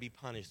 I'm going to be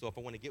punished. So if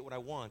I want to get what I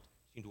want,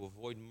 you need to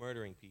avoid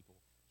murdering people.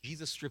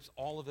 Jesus strips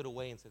all of it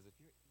away and says, if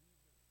you're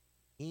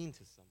mean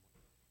to someone,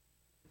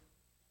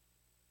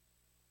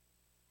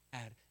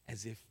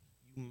 as if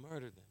you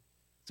murdered them.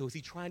 So is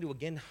he trying to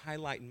again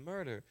highlight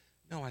murder?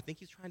 No, I think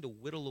he's trying to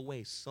whittle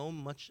away so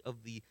much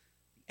of the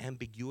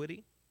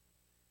ambiguity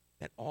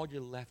that all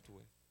you're left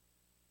with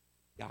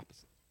is the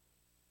opposite.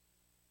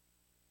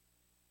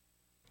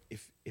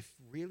 If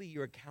really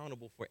you're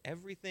accountable for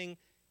everything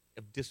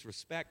of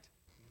disrespect,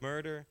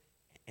 murder,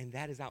 and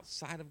that is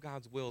outside of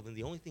God's will, then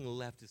the only thing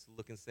left is to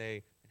look and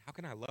say, how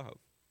can I love?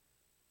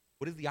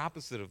 What is the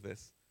opposite of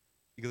this?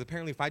 Because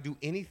apparently if I do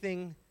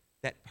anything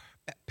that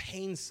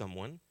pains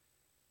someone,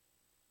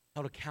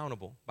 I'm held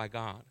accountable by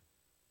God.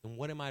 Then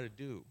what am I to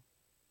do?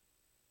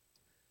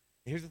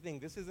 And here's the thing.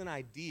 This is an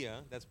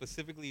idea that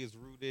specifically is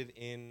rooted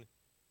in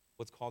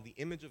what's called the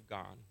image of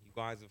God. You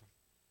guys have,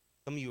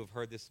 some of you have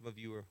heard this, some of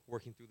you are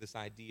working through this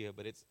idea,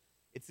 but it's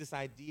this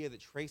idea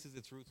that traces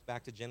its roots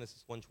back to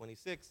Genesis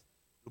 1:26.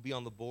 It'll be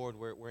on the board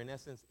where in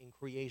essence, in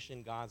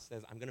creation, God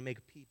says, I'm going to make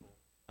a people.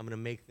 I'm going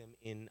to make them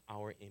in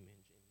our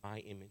image, in my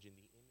image, in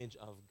the image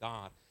of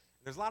God.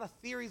 And there's a lot of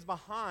theories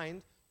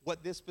behind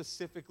what this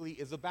specifically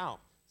is about.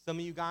 Some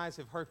of you guys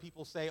have heard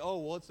people say, oh,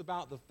 well, it's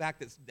about the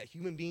fact that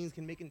human beings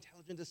can make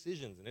intelligent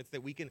decisions, and it's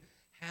that we can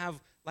have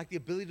like the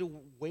ability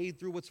to wade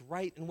through what's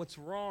right and what's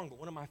wrong. But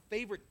one of my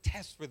favorite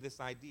tests for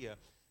this idea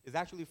is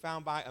actually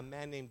found by a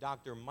man named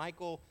Dr.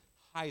 Michael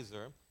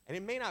Heiser, and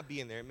it may not be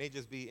in there. It may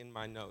just be in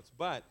my notes.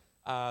 But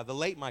the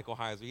late Michael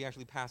Heiser, he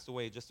actually passed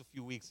away just a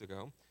few weeks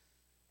ago,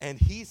 and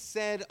he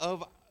said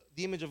of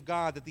the image of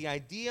God that the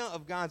idea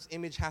of God's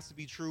image has to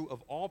be true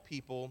of all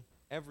people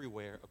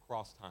everywhere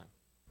across time.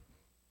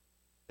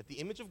 That the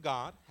image of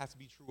God has to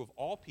be true of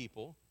all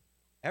people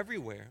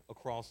everywhere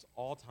across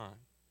all time.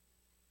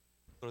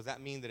 So does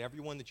that mean that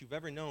everyone that you've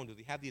ever known, do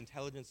they have the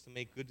intelligence to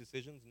make good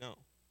decisions? No.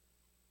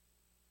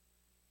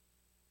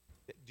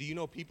 Do you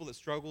know people that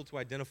struggle to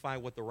identify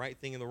what the right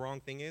thing and the wrong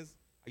thing is?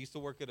 I used to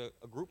work at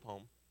a group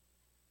home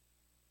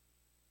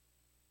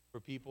for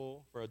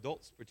people, for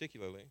adults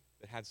particularly,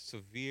 that had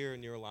severe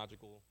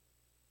neurological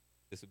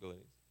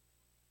disabilities.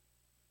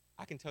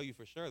 I can tell you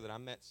for sure that I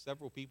met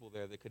several people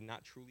there that could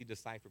not truly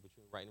decipher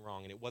between right and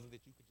wrong, and it wasn't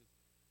that you could just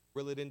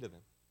drill it into them.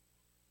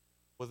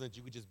 It wasn't that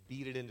you could just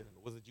beat it into them.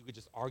 It wasn't that you could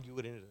just argue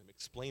it into them,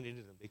 explain it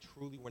into them. They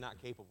truly were not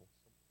capable.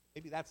 So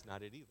maybe that's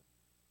not it either.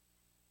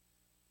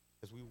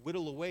 As we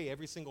whittle away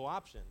every single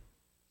option,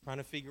 trying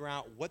to figure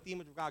out what the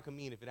image of God can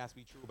mean if it has to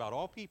be true about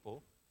all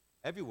people,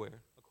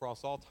 everywhere,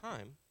 across all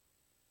time,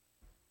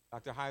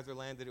 Dr. Heiser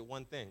landed at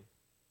one thing: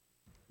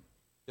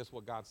 just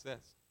what God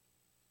says.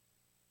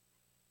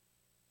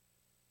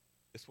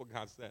 Just what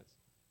God says.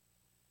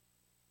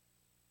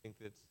 I think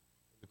that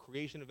the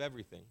creation of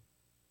everything,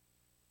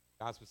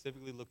 God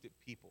specifically looked at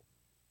people,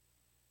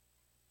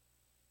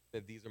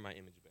 said, these are my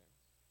image bearers.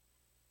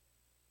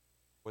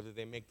 Whether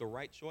they make the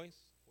right choice,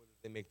 whether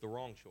they make the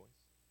wrong choice,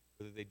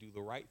 whether they do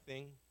the right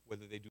thing,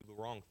 whether they do the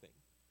wrong thing,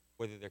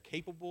 whether they're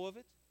capable of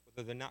it,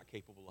 whether they're not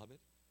capable of it,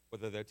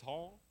 whether they're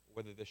tall,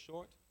 whether they're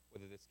short,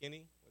 whether they're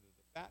skinny, whether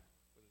they're fat,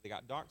 whether they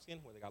got dark skin,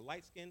 whether they got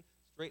light skin,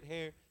 straight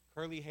hair,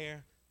 curly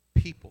hair,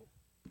 people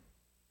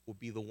will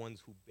be the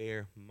ones who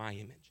bear my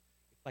image.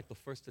 It's like the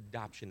first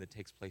adoption that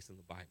takes place in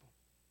the Bible.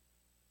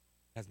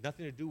 It has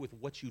nothing to do with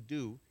what you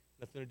do.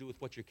 nothing to do with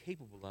what you're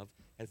capable of.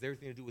 It has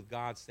everything to do with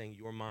God saying,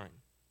 you're mine.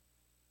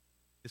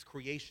 This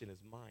creation is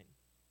mine.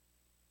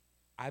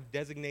 I've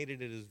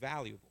designated it as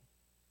valuable.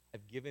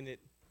 I've given it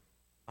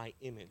my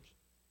image.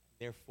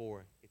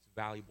 Therefore, it's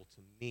valuable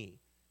to me.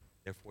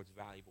 Therefore, it's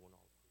valuable in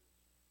all of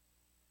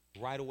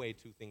creation. Right away,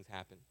 two things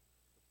happen.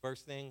 The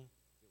first thing,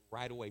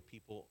 right away,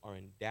 people are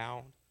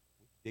endowed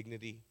with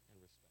dignity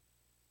and respect.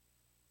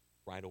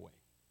 Right away.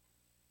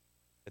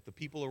 That the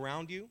people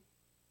around you,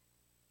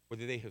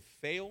 whether they have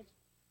failed,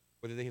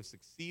 whether they have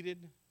succeeded,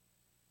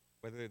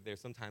 whether they're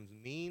sometimes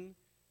mean,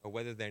 or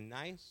whether they're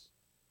nice,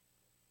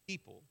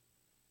 people,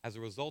 as a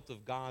result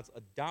of God's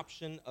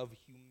adoption of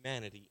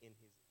humanity in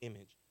his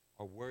image,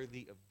 are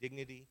worthy of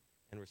dignity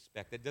and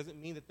respect. That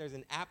doesn't mean that there's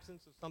an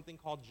absence of something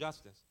called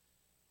justice.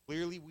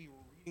 Clearly, we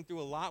were reading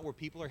through a lot where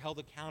people are held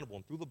accountable.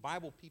 And through the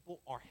Bible, people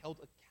are held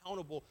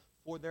accountable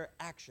for their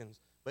actions.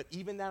 But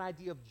even that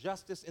idea of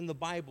justice in the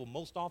Bible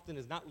most often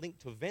is not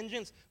linked to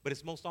vengeance, but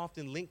it's most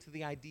often linked to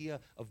the idea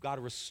of God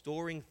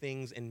restoring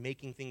things and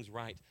making things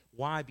right.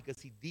 Why? Because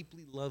he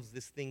deeply loves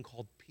this thing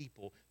called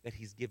people that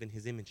he's given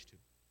his image to.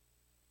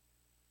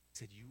 He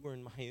said, you are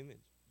in my image.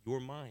 You're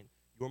mine.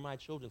 You're my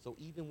children. So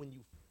even when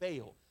you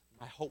fail,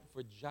 my hope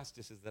for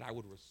justice is that I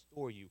would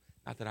restore you,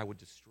 not that I would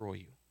destroy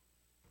you.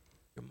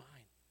 You're mine.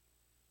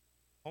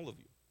 All of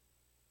you.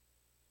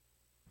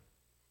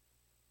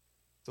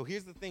 So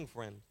here's the thing,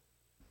 friend.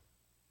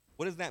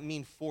 What does that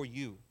mean for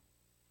you?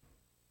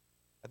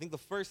 I think the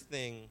first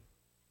thing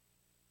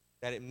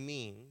that it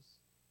means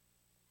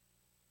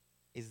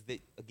is that,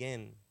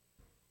 again,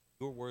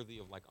 you're worthy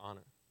of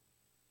honor.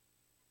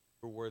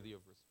 You're worthy of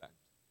respect.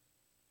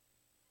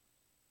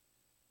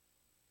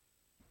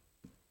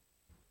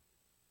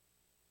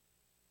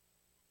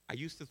 I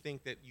used to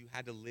think that you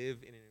had to live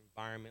in an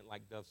environment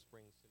like Dove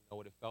Springs to know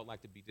what it felt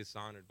like to be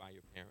dishonored by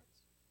your parents.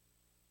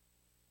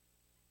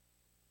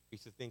 I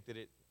used to think that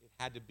it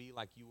had to be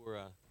like you were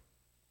a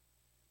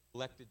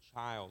neglected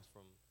child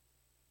from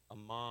a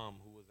mom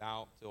who was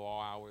out till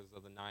all hours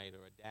of the night,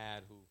 or a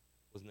dad who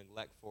was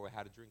neglectful or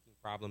had a drinking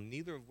problem,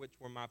 neither of which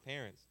were my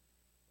parents.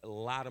 A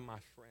lot of my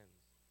friends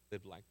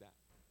lived like that.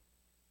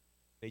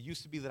 It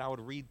used to be that I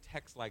would read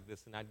texts like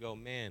this and I'd go,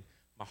 man,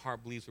 my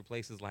heart bleeds for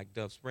places like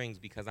Dove Springs,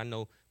 because I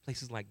know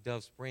places like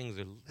Dove Springs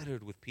are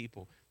littered with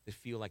people that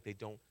feel like they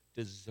don't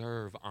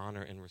deserve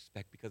honor and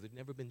respect because they've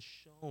never been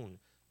shown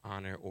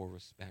honor or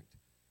respect.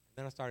 And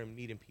then I started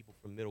meeting people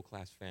from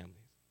middle-class families.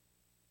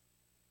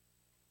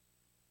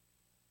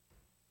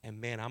 And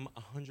man, I'm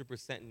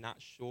 100%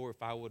 not sure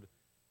if I would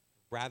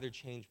rather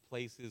change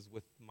places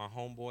with my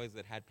homeboys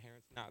that had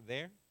parents not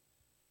there,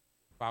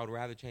 if I would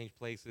rather change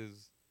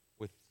places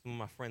with some of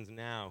my friends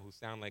now who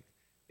sound like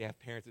they have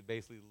parents that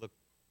basically look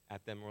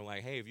at them and were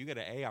like, hey, if you get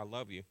an A, I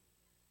love you.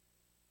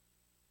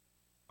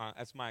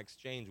 That's my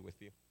exchange with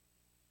you.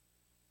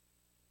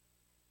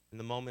 And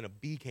the moment a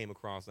B came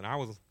across, and I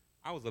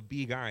was a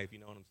B guy, if you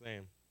know what I'm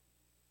saying.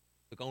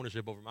 Took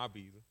ownership over my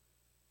B's.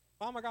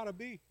 Mom, I got a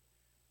B.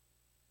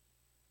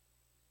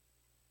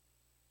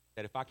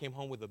 That if I came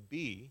home with a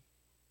B,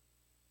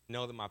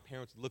 know that my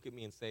parents would look at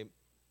me and say,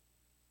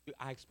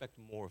 I expect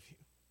more of you.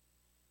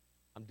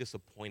 I'm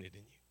disappointed in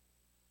you.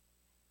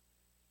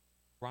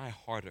 Try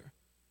harder.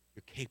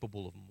 You're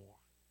capable of more.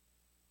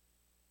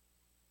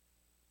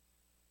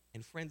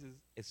 And friends,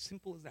 as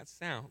simple as that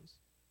sounds,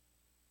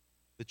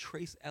 the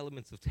trace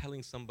elements of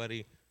telling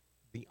somebody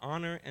the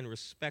honor and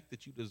respect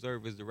that you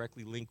deserve is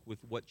directly linked with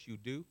what you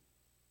do.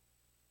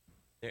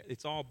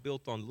 It's all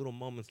built on little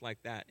moments like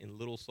that in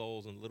little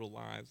souls and little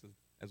lives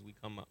as we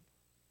come up.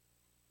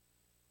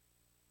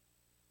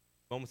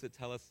 Moments that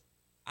tell us,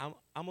 I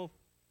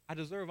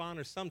deserve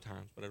honor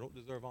sometimes, but I don't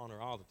deserve honor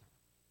all the time.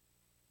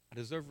 I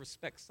deserve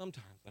respect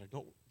sometimes, but I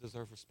don't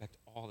deserve respect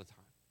all the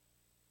time.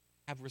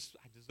 I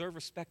deserve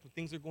respect when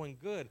things are going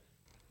good.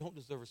 I don't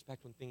deserve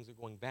respect when things are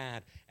going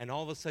bad. And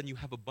all of a sudden, you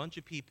have a bunch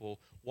of people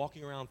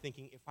walking around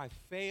thinking, if I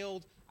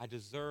failed, I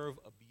deserve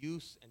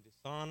abuse and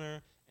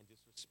dishonor and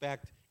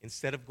disrespect,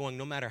 instead of going,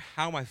 no matter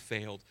how I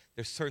failed,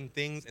 there's certain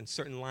things and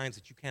certain lines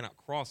that you cannot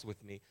cross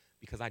with me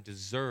because I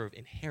deserve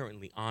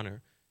inherently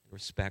honor and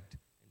respect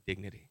and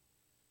dignity.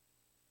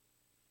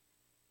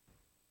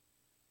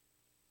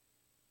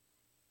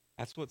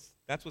 That's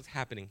what's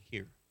happening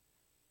here.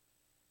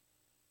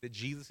 That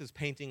Jesus is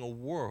painting a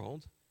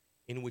world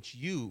in which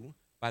you,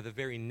 by the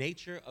very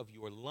nature of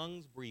your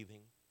lungs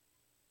breathing,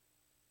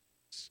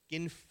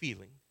 skin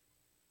feeling,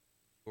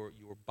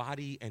 your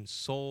body and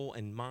soul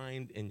and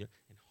mind and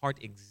heart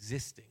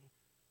existing,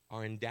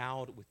 are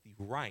endowed with the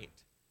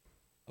right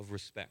of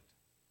respect,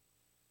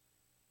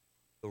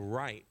 the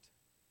right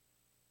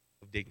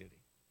of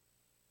dignity.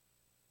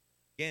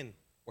 Again,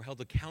 we're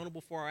held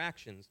accountable for our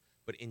actions,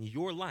 but in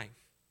your life,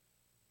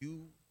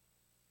 you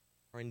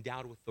are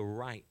endowed with the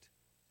right to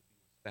be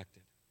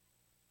respected.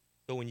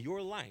 So in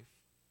your life,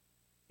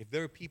 if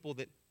there are people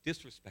that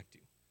disrespect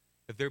you,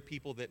 if there are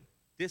people that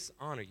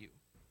dishonor you,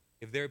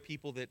 if there are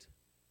people that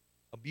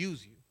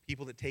abuse you,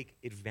 people that take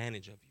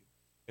advantage of you,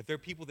 if there are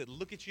people that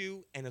look at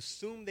you and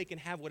assume they can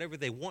have whatever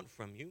they want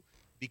from you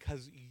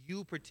because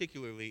you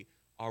particularly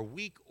are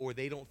weak, or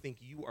they don't think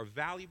you are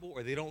valuable,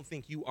 or they don't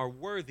think you are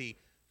worthy,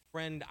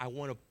 friend, I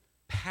want to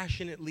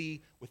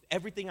passionately, with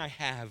everything I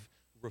have,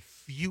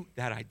 refute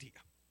that idea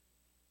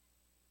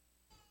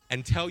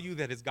and tell you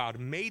that as God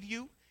made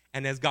you,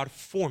 and as God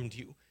formed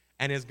you,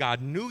 and as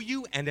God knew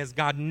you, and as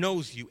God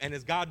knows you, and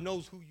as God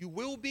knows who you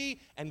will be,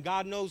 and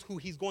God knows who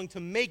he's going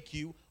to make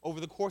you over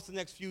the course of the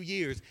next few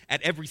years,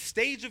 at every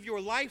stage of your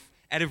life,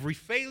 at every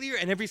failure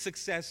and every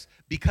success,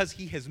 because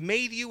he has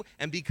made you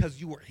and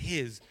because you are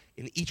his,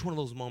 in each one of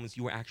those moments,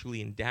 you are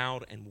actually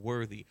endowed and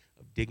worthy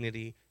of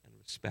dignity and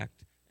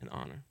respect and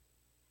honor.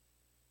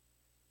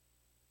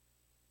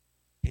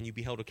 Can you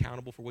be held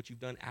accountable for what you've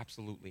done?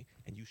 Absolutely.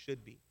 And you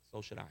should be.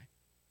 So should I.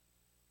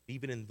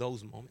 Even in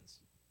those moments.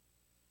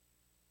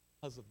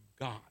 Because of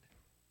God.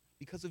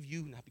 Because of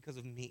you, not because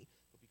of me,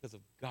 but because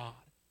of God,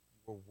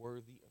 you are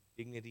worthy of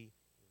dignity,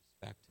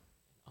 respect,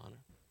 and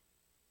honor.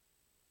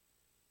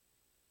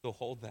 So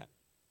hold that.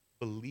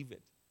 Believe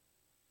it.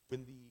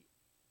 When the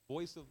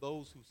voice of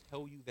those who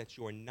tell you that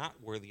you are not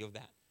worthy of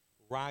that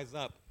rise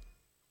up,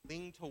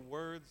 cling to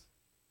words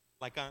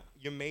like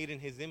you're made in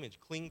his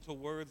image. Cling to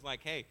words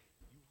like, hey,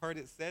 you've heard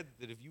it said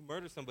that if you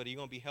murder somebody, you're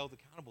going to be held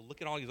accountable.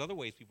 Look at all these other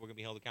ways people are going to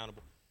be held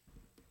accountable.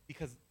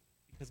 Because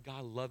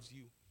God loves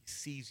you, he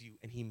sees you,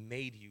 and he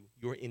made you.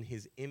 You're in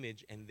his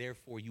image, and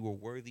therefore you are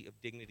worthy of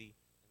dignity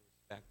and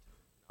respect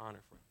and honor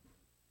for him.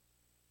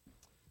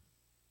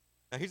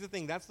 Now, here's the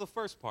thing. That's the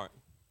first part.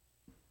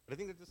 But I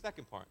think that's the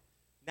second part.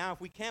 Now,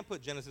 if we can't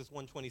put Genesis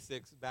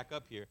 1:26 back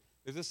up here,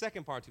 there's a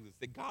second part to this.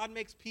 That God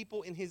makes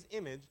people in his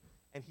image,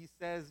 and he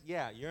says,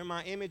 yeah, you're in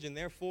my image, and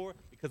therefore,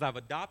 because I've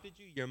adopted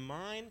you, you're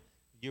mine.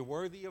 You're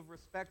worthy of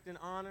respect and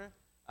honor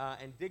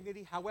and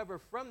dignity. However,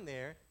 from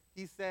there,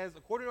 he says,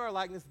 according to our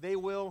likeness, they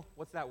will,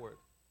 what's that word?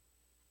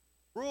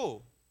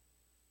 Rule.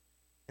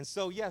 And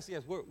so, yes,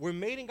 we're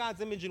made in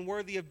God's image and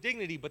worthy of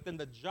dignity, but then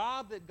the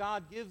job that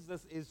God gives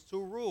us is to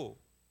rule.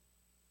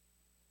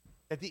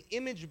 That the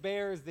image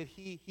bearers that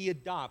he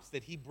adopts,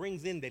 that he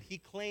brings in, that he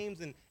claims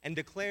and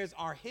declares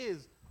are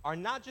his, are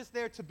not just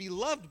there to be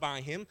loved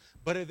by him,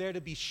 but are there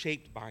to be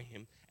shaped by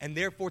him, and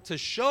therefore to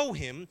show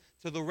him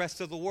to the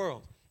rest of the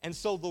world. And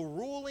so the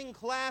ruling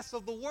class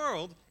of the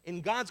world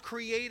in God's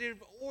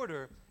creative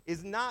order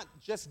is not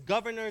just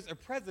governors or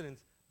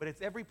presidents, but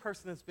it's every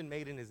person that's been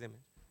made in his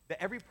image.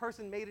 That every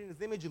person made in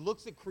his image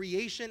looks at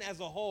creation as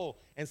a whole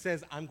and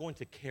says, I'm going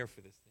to care for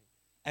this thing.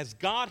 As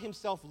God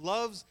himself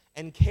loves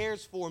and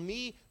cares for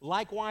me,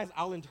 likewise,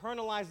 I'll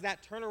internalize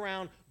that, turn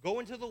around, go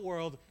into the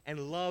world,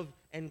 and love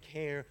and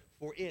care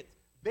for it.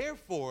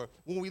 Therefore,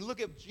 when we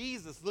look at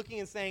Jesus looking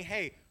and saying,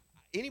 hey,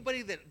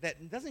 anybody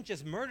that doesn't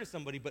just murder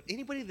somebody, but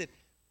anybody that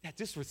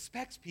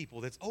disrespects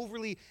people, that's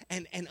overly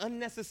and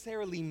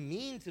unnecessarily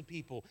mean to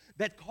people,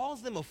 that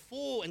calls them a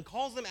fool and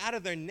calls them out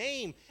of their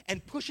name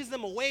and pushes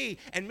them away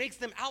and makes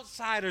them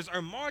outsiders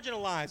or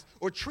marginalized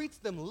or treats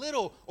them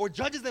little or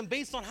judges them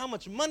based on how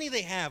much money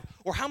they have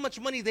or how much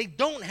money they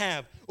don't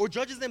have or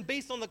judges them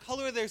based on the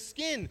color of their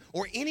skin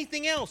or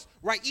anything else,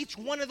 right? Each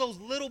one of those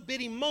little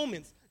bitty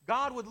moments,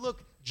 God would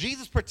look,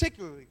 Jesus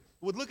particularly,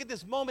 would look at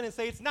this moment and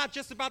say, it's not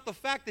just about the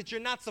fact that you're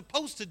not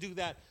supposed to do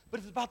that, but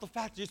it's about the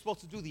fact that you're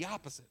supposed to do the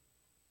opposite.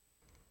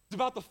 It's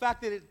about the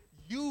fact that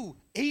you,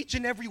 each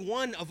and every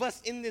one of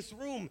us in this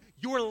room,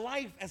 your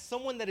life as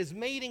someone that is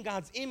made in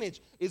God's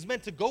image is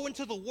meant to go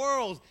into the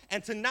world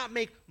and to not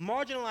make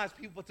marginalized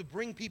people, but to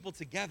bring people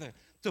together,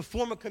 to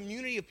form a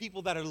community of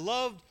people that are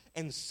loved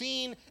and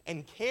seen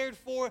and cared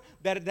for,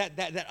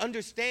 that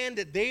understand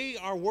that they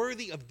are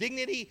worthy of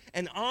dignity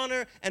and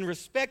honor and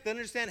respect, that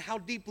understand how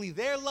deeply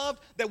they're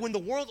loved, that when the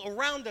world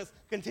around us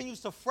continues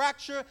to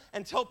fracture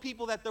and tell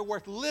people that they're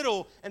worth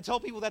little and tell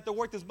people that they're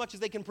worth as much as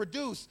they can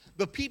produce,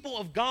 the people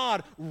of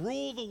God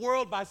rule the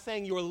world by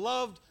saying you're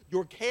loved,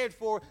 you're cared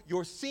for,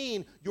 you're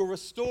seen, you're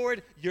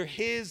restored, you're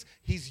his,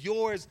 he's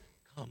yours.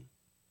 Come,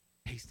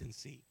 taste and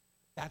see.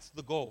 That's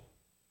the goal.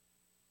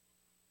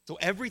 So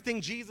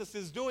everything Jesus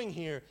is doing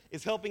here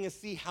is helping us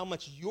see how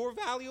much you're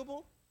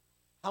valuable,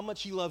 how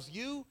much he loves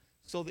you,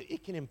 so that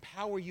it can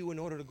empower you in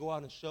order to go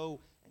out and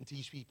show and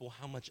teach people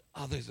how much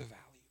others are valued.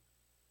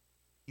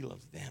 He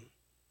loves them.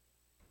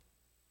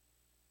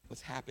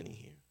 What's happening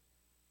here?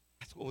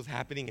 That's what was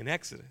happening in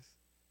Exodus.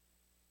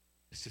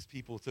 It's just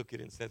people took it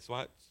and said,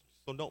 so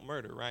don't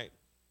murder, right?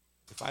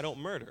 If I don't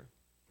murder,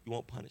 you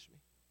won't punish me.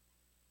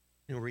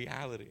 In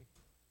reality,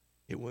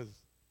 it was,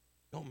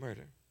 don't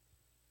murder.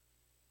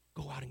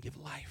 Go out and give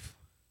life.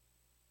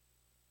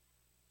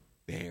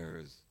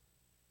 Bears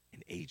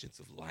and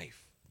agents of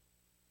life,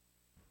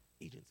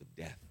 agents of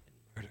death and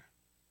murder.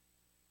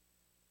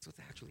 That's what's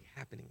actually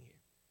happening here.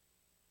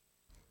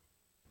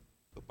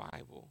 The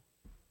Bible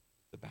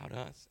is about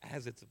us,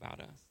 as it's about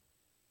us.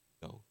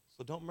 So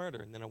don't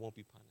murder, and then I won't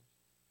be punished.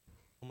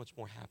 So much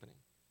more happening.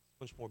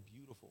 So much more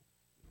beautiful.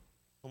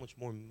 So much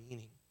more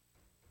meaning.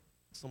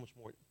 So much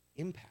more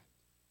impact.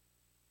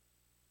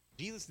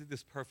 Jesus did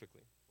this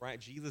perfectly, right?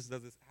 Jesus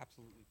does this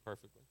absolutely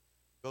perfectly.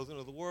 Goes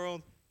into the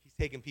world. He's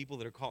taking people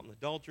that are caught in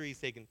adultery. He's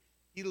taking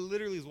He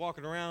literally is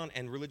walking around,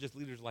 and religious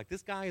leaders are like,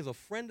 this guy is a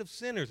friend of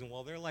sinners. And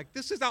while they're like,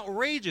 this is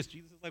outrageous,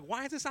 Jesus is like,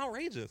 why is this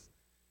outrageous?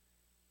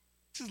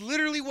 This is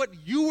literally what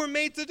you were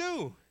made to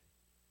do,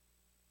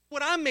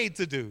 what I'm made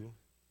to do.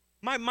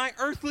 My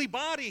earthly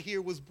body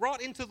here was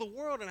brought into the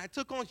world, and I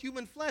took on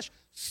human flesh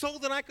so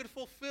that I could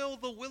fulfill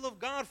the will of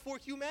God for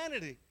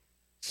humanity.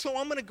 So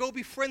I'm going to go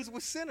be friends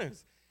with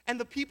sinners. And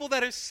the people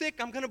that are sick,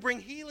 I'm going to bring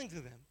healing to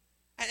them.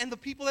 And the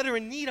people that are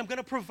in need, I'm going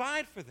to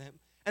provide for them.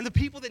 And the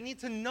people that need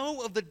to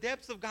know of the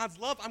depths of God's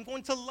love, I'm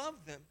going to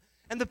love them.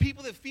 And the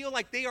people that feel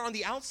like they are on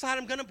the outside,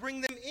 I'm going to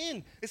bring them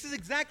in. This is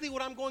exactly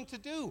what I'm going to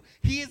do.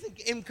 He is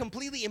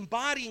completely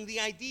embodying the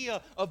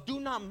idea of do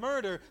not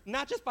murder,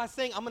 not just by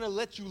saying I'm going to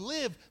let you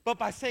live, but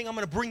by saying I'm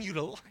going to bring you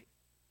to life.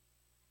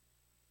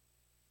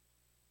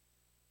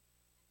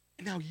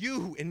 And now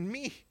you and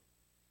me,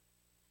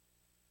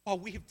 while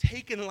we have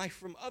taken life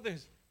from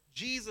others,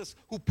 Jesus,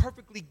 who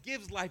perfectly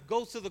gives life,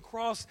 goes to the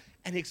cross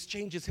and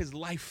exchanges his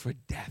life for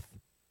death.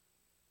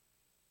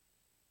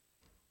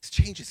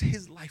 Exchanges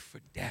his life for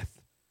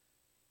death.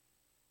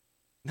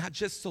 Not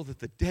just so that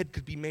the dead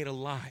could be made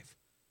alive.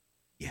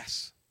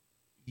 Yes.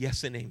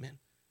 Yes and amen.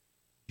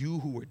 You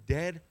who were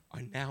dead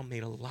are now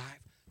made alive.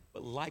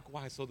 But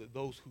likewise, so that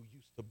those who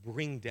used to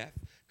bring death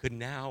could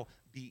now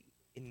be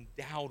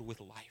endowed with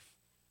life.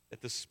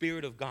 That the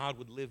Spirit of God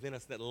would live in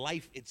us, that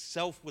life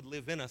itself would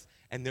live in us,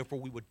 and therefore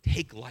we would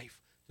take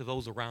life to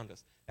those around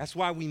us. That's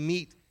why we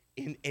meet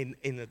in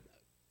an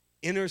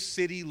inner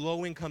city,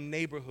 low-income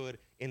neighborhood,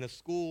 in a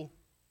school,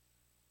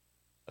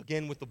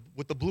 again,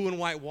 with the blue and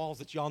white walls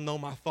that y'all know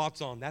my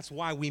thoughts on. That's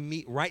why we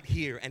meet right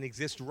here and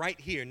exist right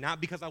here.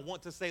 Not because I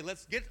want to say,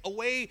 let's get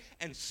away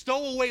and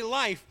stow away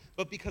life,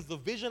 but because the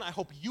vision I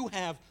hope you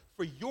have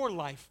for your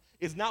life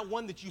is not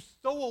one that you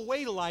stow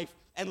away life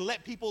and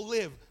let people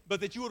live, but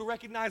that you would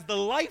recognize the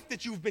life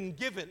that you've been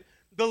given,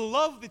 the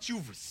love that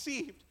you've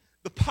received,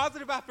 the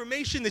positive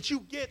affirmation that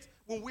you get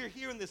when we're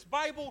here in this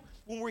Bible,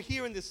 when we're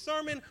here in this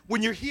sermon,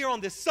 when you're here on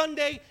this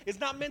Sunday, is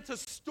not meant to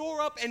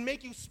store up and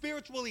make you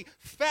spiritually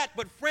fat,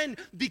 but friend,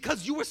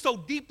 because you were so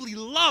deeply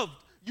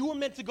loved, you were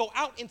meant to go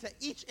out into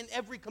each and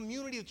every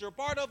community that you're a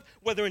part of,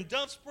 whether in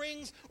Dove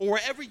Springs or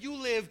wherever you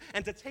live,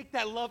 and to take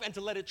that love and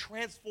to let it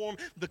transform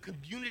the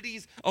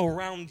communities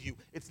around you.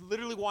 It's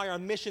literally why our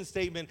mission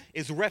statement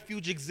is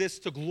Refuge exists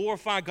to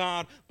glorify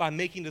God by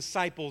making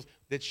disciples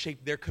that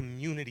shape their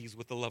communities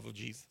with the love of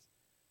Jesus.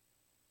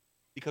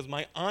 Because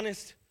my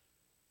honest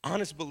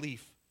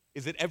belief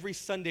is that every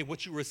Sunday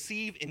what you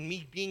receive in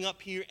me being up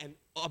here and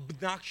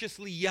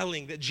obnoxiously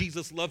yelling that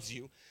Jesus loves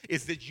you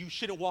is that you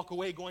shouldn't walk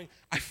away going,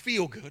 I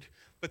feel good,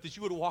 but that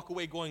you would walk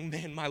away going,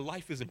 man, my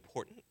life is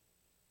important.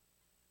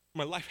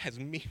 My life has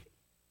meaning.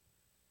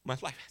 My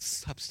life has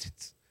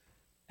substance.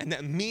 And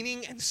that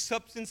meaning and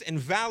substance and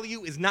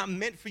value is not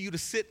meant for you to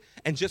sit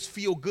and just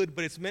feel good,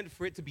 but it's meant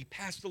for it to be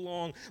passed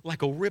along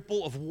like a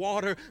ripple of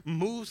water,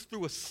 moves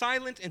through a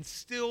silent and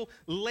still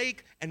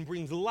lake and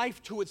brings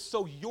life to it.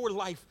 So your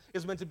life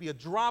is meant to be a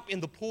drop in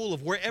the pool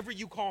of wherever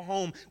you call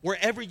home,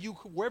 wherever you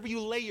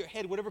lay your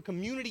head, whatever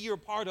community you're a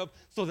part of,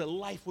 so that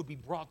life would be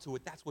brought to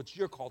it. That's what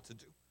you're called to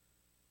do.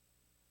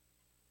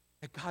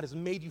 That God has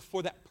made you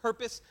for that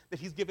purpose, that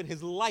he's given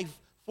his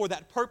life for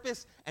that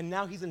purpose, and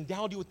now he's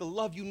endowed you with the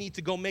love you need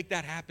to go make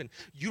that happen.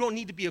 You don't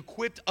need to be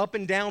equipped up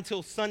and down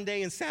till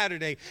Sunday and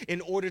Saturday in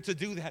order to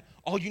do that.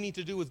 All you need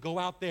to do is go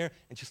out there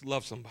and just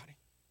love somebody.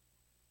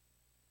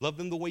 Love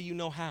them the way you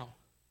know how.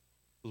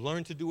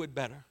 Learn to do it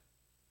better.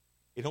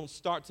 It don't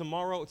start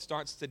tomorrow, it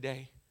starts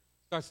today.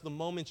 It starts the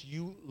moment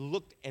you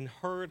looked and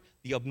heard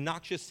the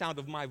obnoxious sound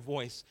of my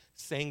voice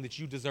saying that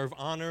you deserve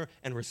honor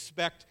and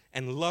respect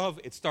and love.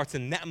 It starts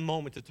in that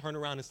moment to turn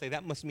around and say,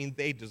 that must mean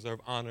they deserve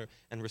honor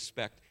and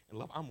respect and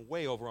love. I'm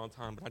way over on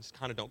time, but I just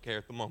kind of don't care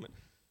at the moment.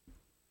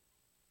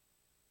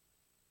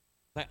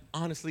 I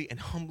honestly and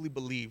humbly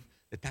believe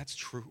that that's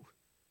true.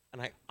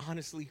 And I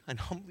honestly and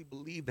humbly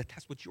believe that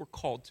that's what you're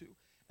called to.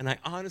 And I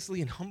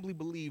honestly and humbly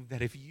believe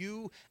that if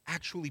you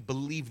actually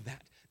believe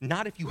that,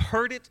 not if you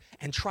heard it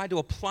and tried to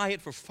apply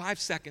it for 5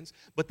 seconds,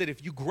 but that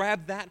if you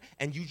grabbed that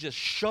and you just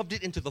shoved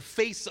it into the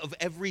face of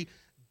every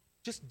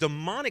just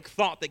demonic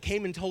thought that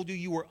came and told you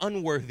you were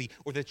unworthy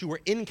or that you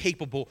were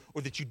incapable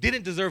or that you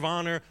didn't deserve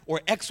honor or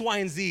X, Y,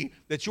 and Z,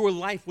 that your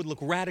life would look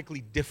radically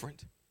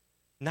different.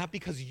 Not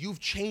because you've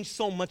changed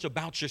so much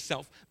about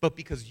yourself, but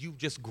because you've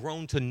just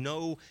grown to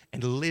know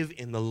and live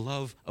in the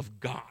love of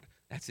God.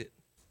 That's it.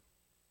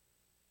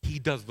 He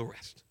does the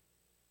rest.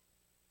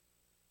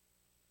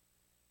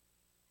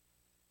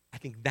 I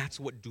think that's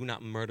what do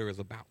not murder is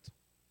about.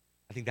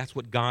 I think that's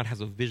what God has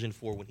a vision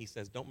for when he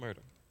says don't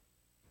murder.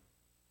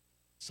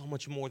 So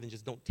much more than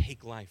just don't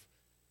take life,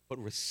 but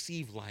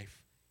receive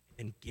life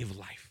and give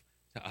life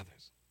to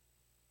others.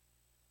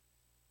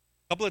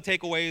 A couple of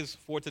takeaways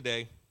for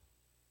today.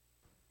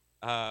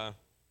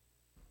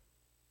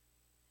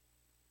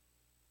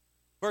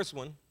 First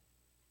one, I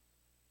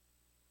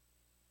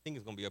think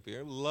it's going to be up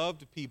here.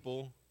 Loved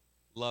people,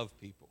 love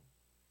people.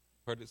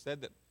 Heard it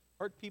said that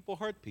hurt people,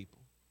 hurt people.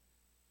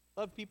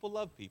 Love people,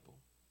 love people.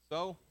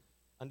 So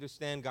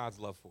understand God's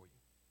love for you.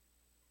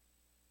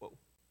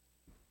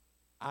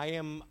 I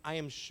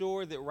am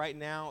sure that right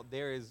now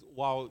there is,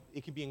 while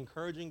it can be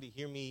encouraging to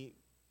hear me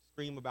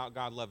scream about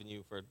God loving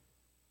you for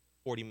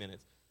 40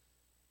 minutes,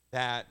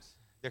 that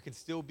there can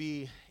still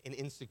be an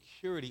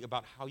insecurity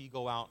about how you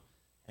go out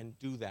and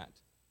do that.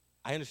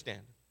 I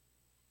understand.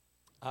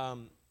 I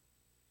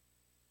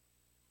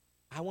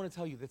want to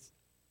tell you this,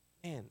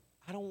 man,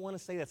 I don't want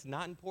to say that's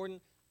not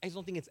important. I just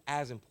don't think it's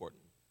as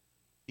important.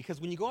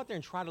 Because when you go out there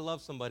and try to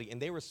love somebody and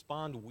they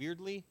respond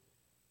weirdly,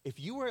 if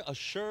you are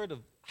assured of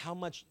how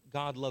much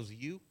God loves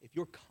you, if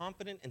you're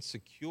confident and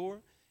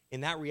secure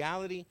in that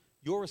reality,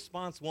 your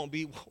response won't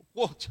be,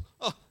 whoa,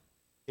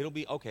 it'll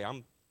be, okay,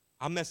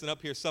 I'm messing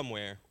up here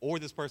somewhere, or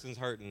this person's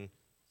hurting,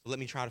 so let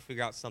me try to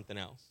figure out something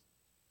else.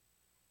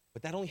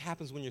 But that only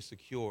happens when you're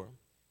secure.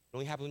 It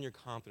only happens when you're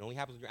confident. It only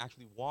happens when you're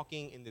actually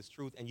walking in this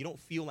truth, and you don't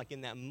feel like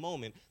in that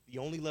moment, the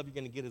only love you're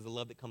going to get is the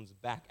love that comes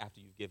back after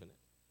you've given it.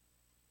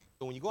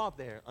 So when you go out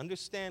there,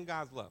 understand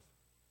God's love,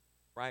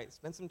 right?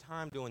 Spend some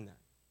time doing that.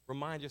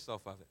 Remind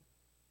yourself of it.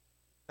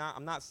 Now,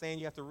 I'm not saying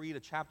you have to read a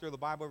chapter of the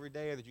Bible every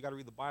day or that you got to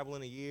read the Bible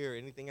in a year or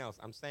anything else.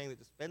 I'm saying that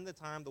to spend the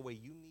time the way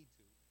you need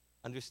to,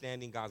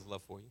 understanding God's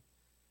love for you.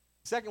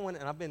 Second one,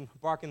 and I've been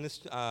barking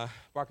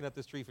up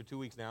this tree for 2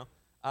 weeks now,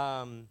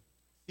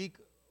 seek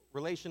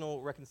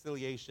relational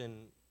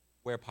reconciliation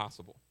where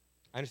possible.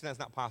 I understand it's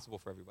not possible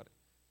for everybody.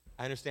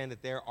 I understand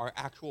that there are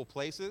actual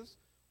places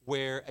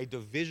where a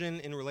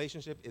division in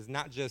relationship is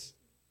not just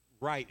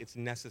right, it's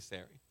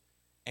necessary.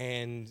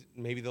 And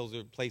maybe those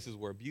are places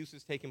where abuse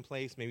is taking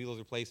place. Maybe those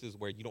are places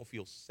where you don't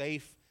feel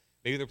safe.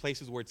 Maybe they're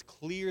places where it's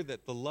clear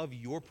that the love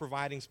you're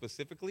providing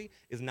specifically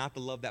is not the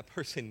love that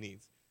person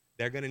needs.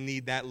 They're going to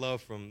need that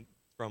love from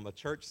a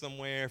church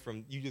somewhere.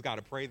 You just got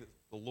to pray that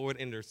the Lord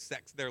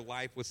intersects their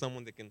life with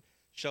someone that can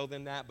show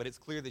them that. But it's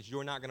clear that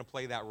you're not going to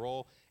play that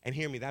role. And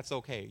hear me, that's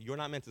okay. You're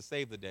not meant to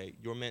save the day.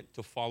 You're meant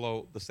to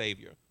follow the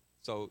Savior.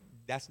 So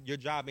that's your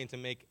job, ain't to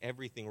make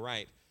everything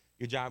right.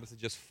 Your job is to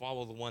just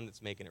follow the one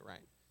that's making it right.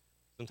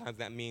 Sometimes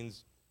that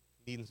means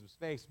needing some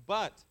space.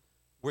 But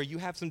where you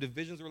have some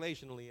divisions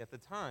relationally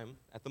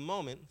at the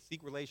moment,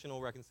 seek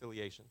relational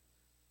reconciliation.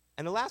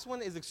 And the last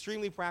one is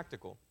extremely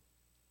practical.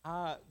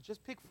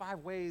 Just pick 5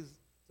 ways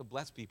to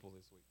bless people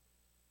this week.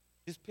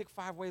 Just pick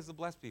 5 ways to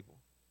bless people.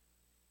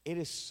 It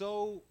is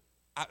so,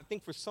 I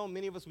think for so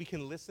many of us, we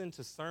can listen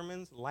to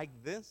sermons like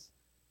this,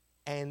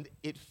 and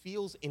it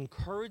feels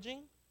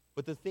encouraging.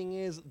 But the thing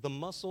is, the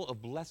muscle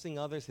of blessing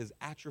others has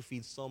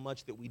atrophied so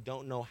much that we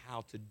don't know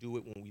how to do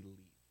it when we leave.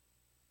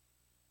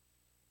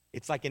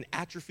 It's like an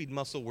atrophied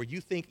muscle where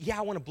you think, yeah,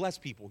 I want to bless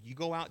people. You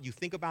go out, you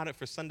think about it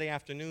for Sunday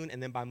afternoon,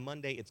 and then by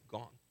Monday, it's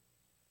gone.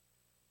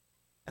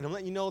 And I'm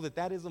letting you know that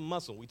that is a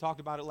muscle. We talked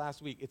about it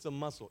last week. It's a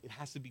muscle. It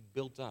has to be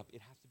built up.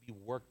 It has to be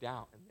worked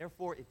out. And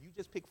therefore, if you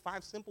just pick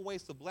 5 simple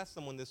ways to bless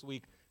someone this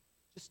week,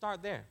 just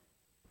start there.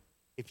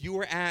 If you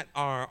were at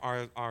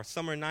our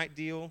summer night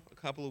deal a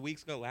couple of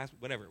weeks ago,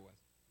 whatever it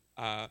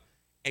was,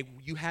 and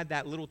you had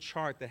that little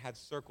chart that had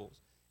circles,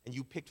 and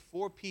you picked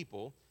 4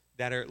 people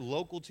that are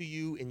local to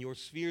you in your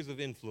spheres of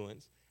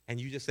influence, and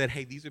you just said,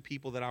 hey, these are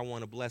people that I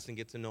want to bless and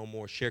get to know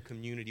more, share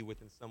community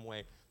with in some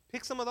way.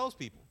 Pick some of those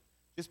people.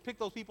 Just pick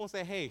those people and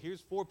say, hey,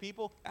 here's 4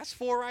 people. That's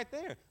 4 right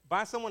there.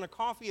 Buy someone a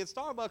coffee at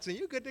Starbucks, and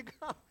you're good to go.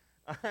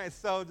 All right,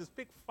 so just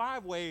pick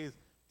 5 ways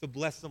to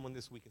bless someone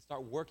this week and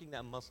start working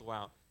that muscle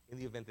out in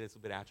the event that it's a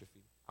bit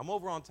atrophied. I'm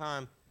over on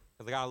time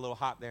because I got a little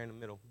hot there in the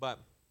middle. But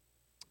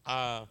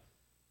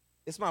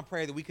it's my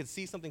prayer that we could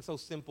see something so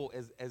simple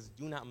as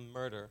do not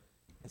murder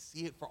and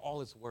see it for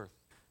all it's worth.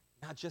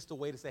 Not just a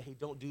way to say, hey,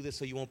 don't do this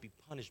so you won't be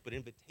punished, but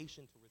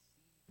invitation to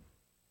receive,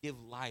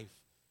 give life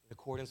in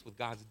accordance with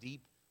God's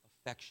deep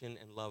affection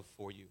and love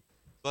for you.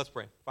 So let's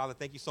pray. Father,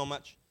 thank you so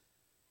much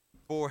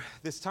for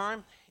this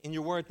time in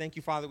your word. Thank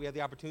you, Father, we have the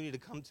opportunity to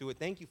come to it.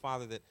 Thank you,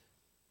 Father, that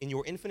in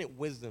your infinite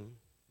wisdom,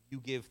 you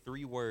give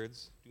 3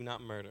 words, do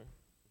not murder. In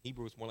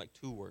Hebrew, it's more like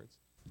 2 words.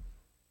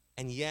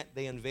 And yet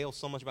they unveil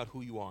so much about who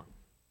you are.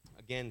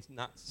 Again, it's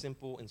not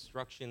simple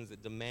instructions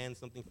that demand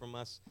something from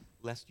us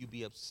lest you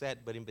be upset,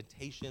 but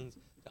invitations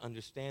to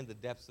understand the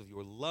depths of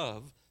your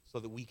love so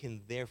that we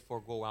can therefore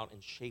go out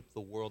and shape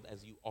the world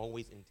as you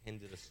always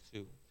intended us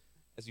to,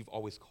 as you've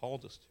always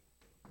called us to.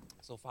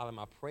 So, Father,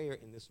 my prayer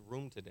in this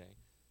room today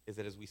is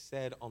that as we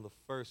said on the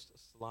first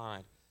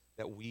slide,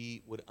 that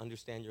we would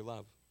understand your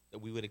love, that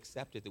we would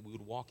accept it, that we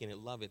would walk in it,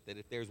 love it, that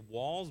if there's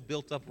walls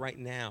built up right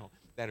now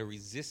that are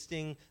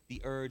resisting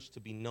the urge to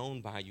be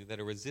known by you, that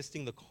are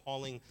resisting the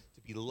calling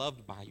to be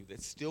loved by you,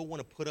 that still want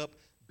to put up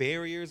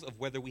barriers of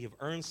whether we have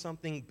earned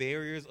something,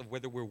 barriers of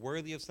whether we're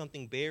worthy of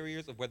something,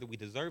 barriers of whether we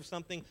deserve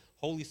something,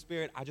 Holy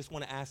Spirit, I just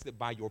want to ask that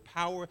by your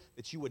power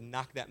that you would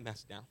knock that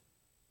mess down,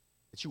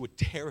 that you would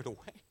tear it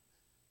away,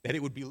 that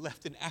it would be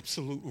left in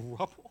absolute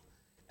rubble,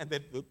 and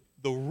that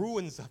the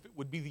ruins of it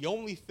would be the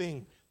only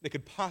thing that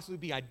could possibly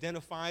be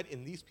identified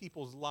in these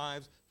people's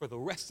lives for the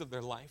rest of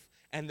their life,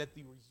 and that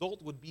the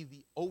result would be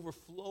the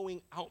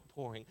overflowing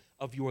outpouring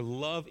of your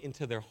love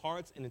into their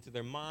hearts and into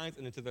their minds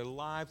and into their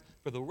lives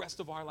for the rest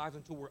of our lives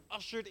until we're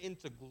ushered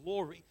into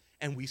glory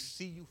and we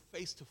see you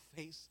face to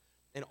face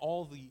and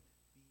all the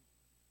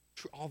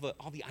all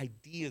the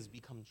ideas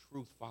become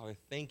truth, Father.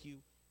 Thank you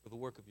for the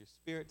work of your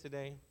Spirit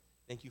today.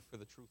 Thank you for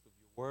the truth of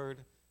your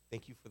word.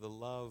 Thank you for the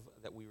love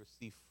that we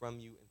receive from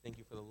you, and thank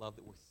you for the love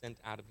that we're sent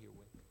out of here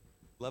with.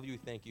 Love you,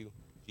 thank you.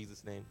 In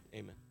Jesus' name,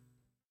 amen.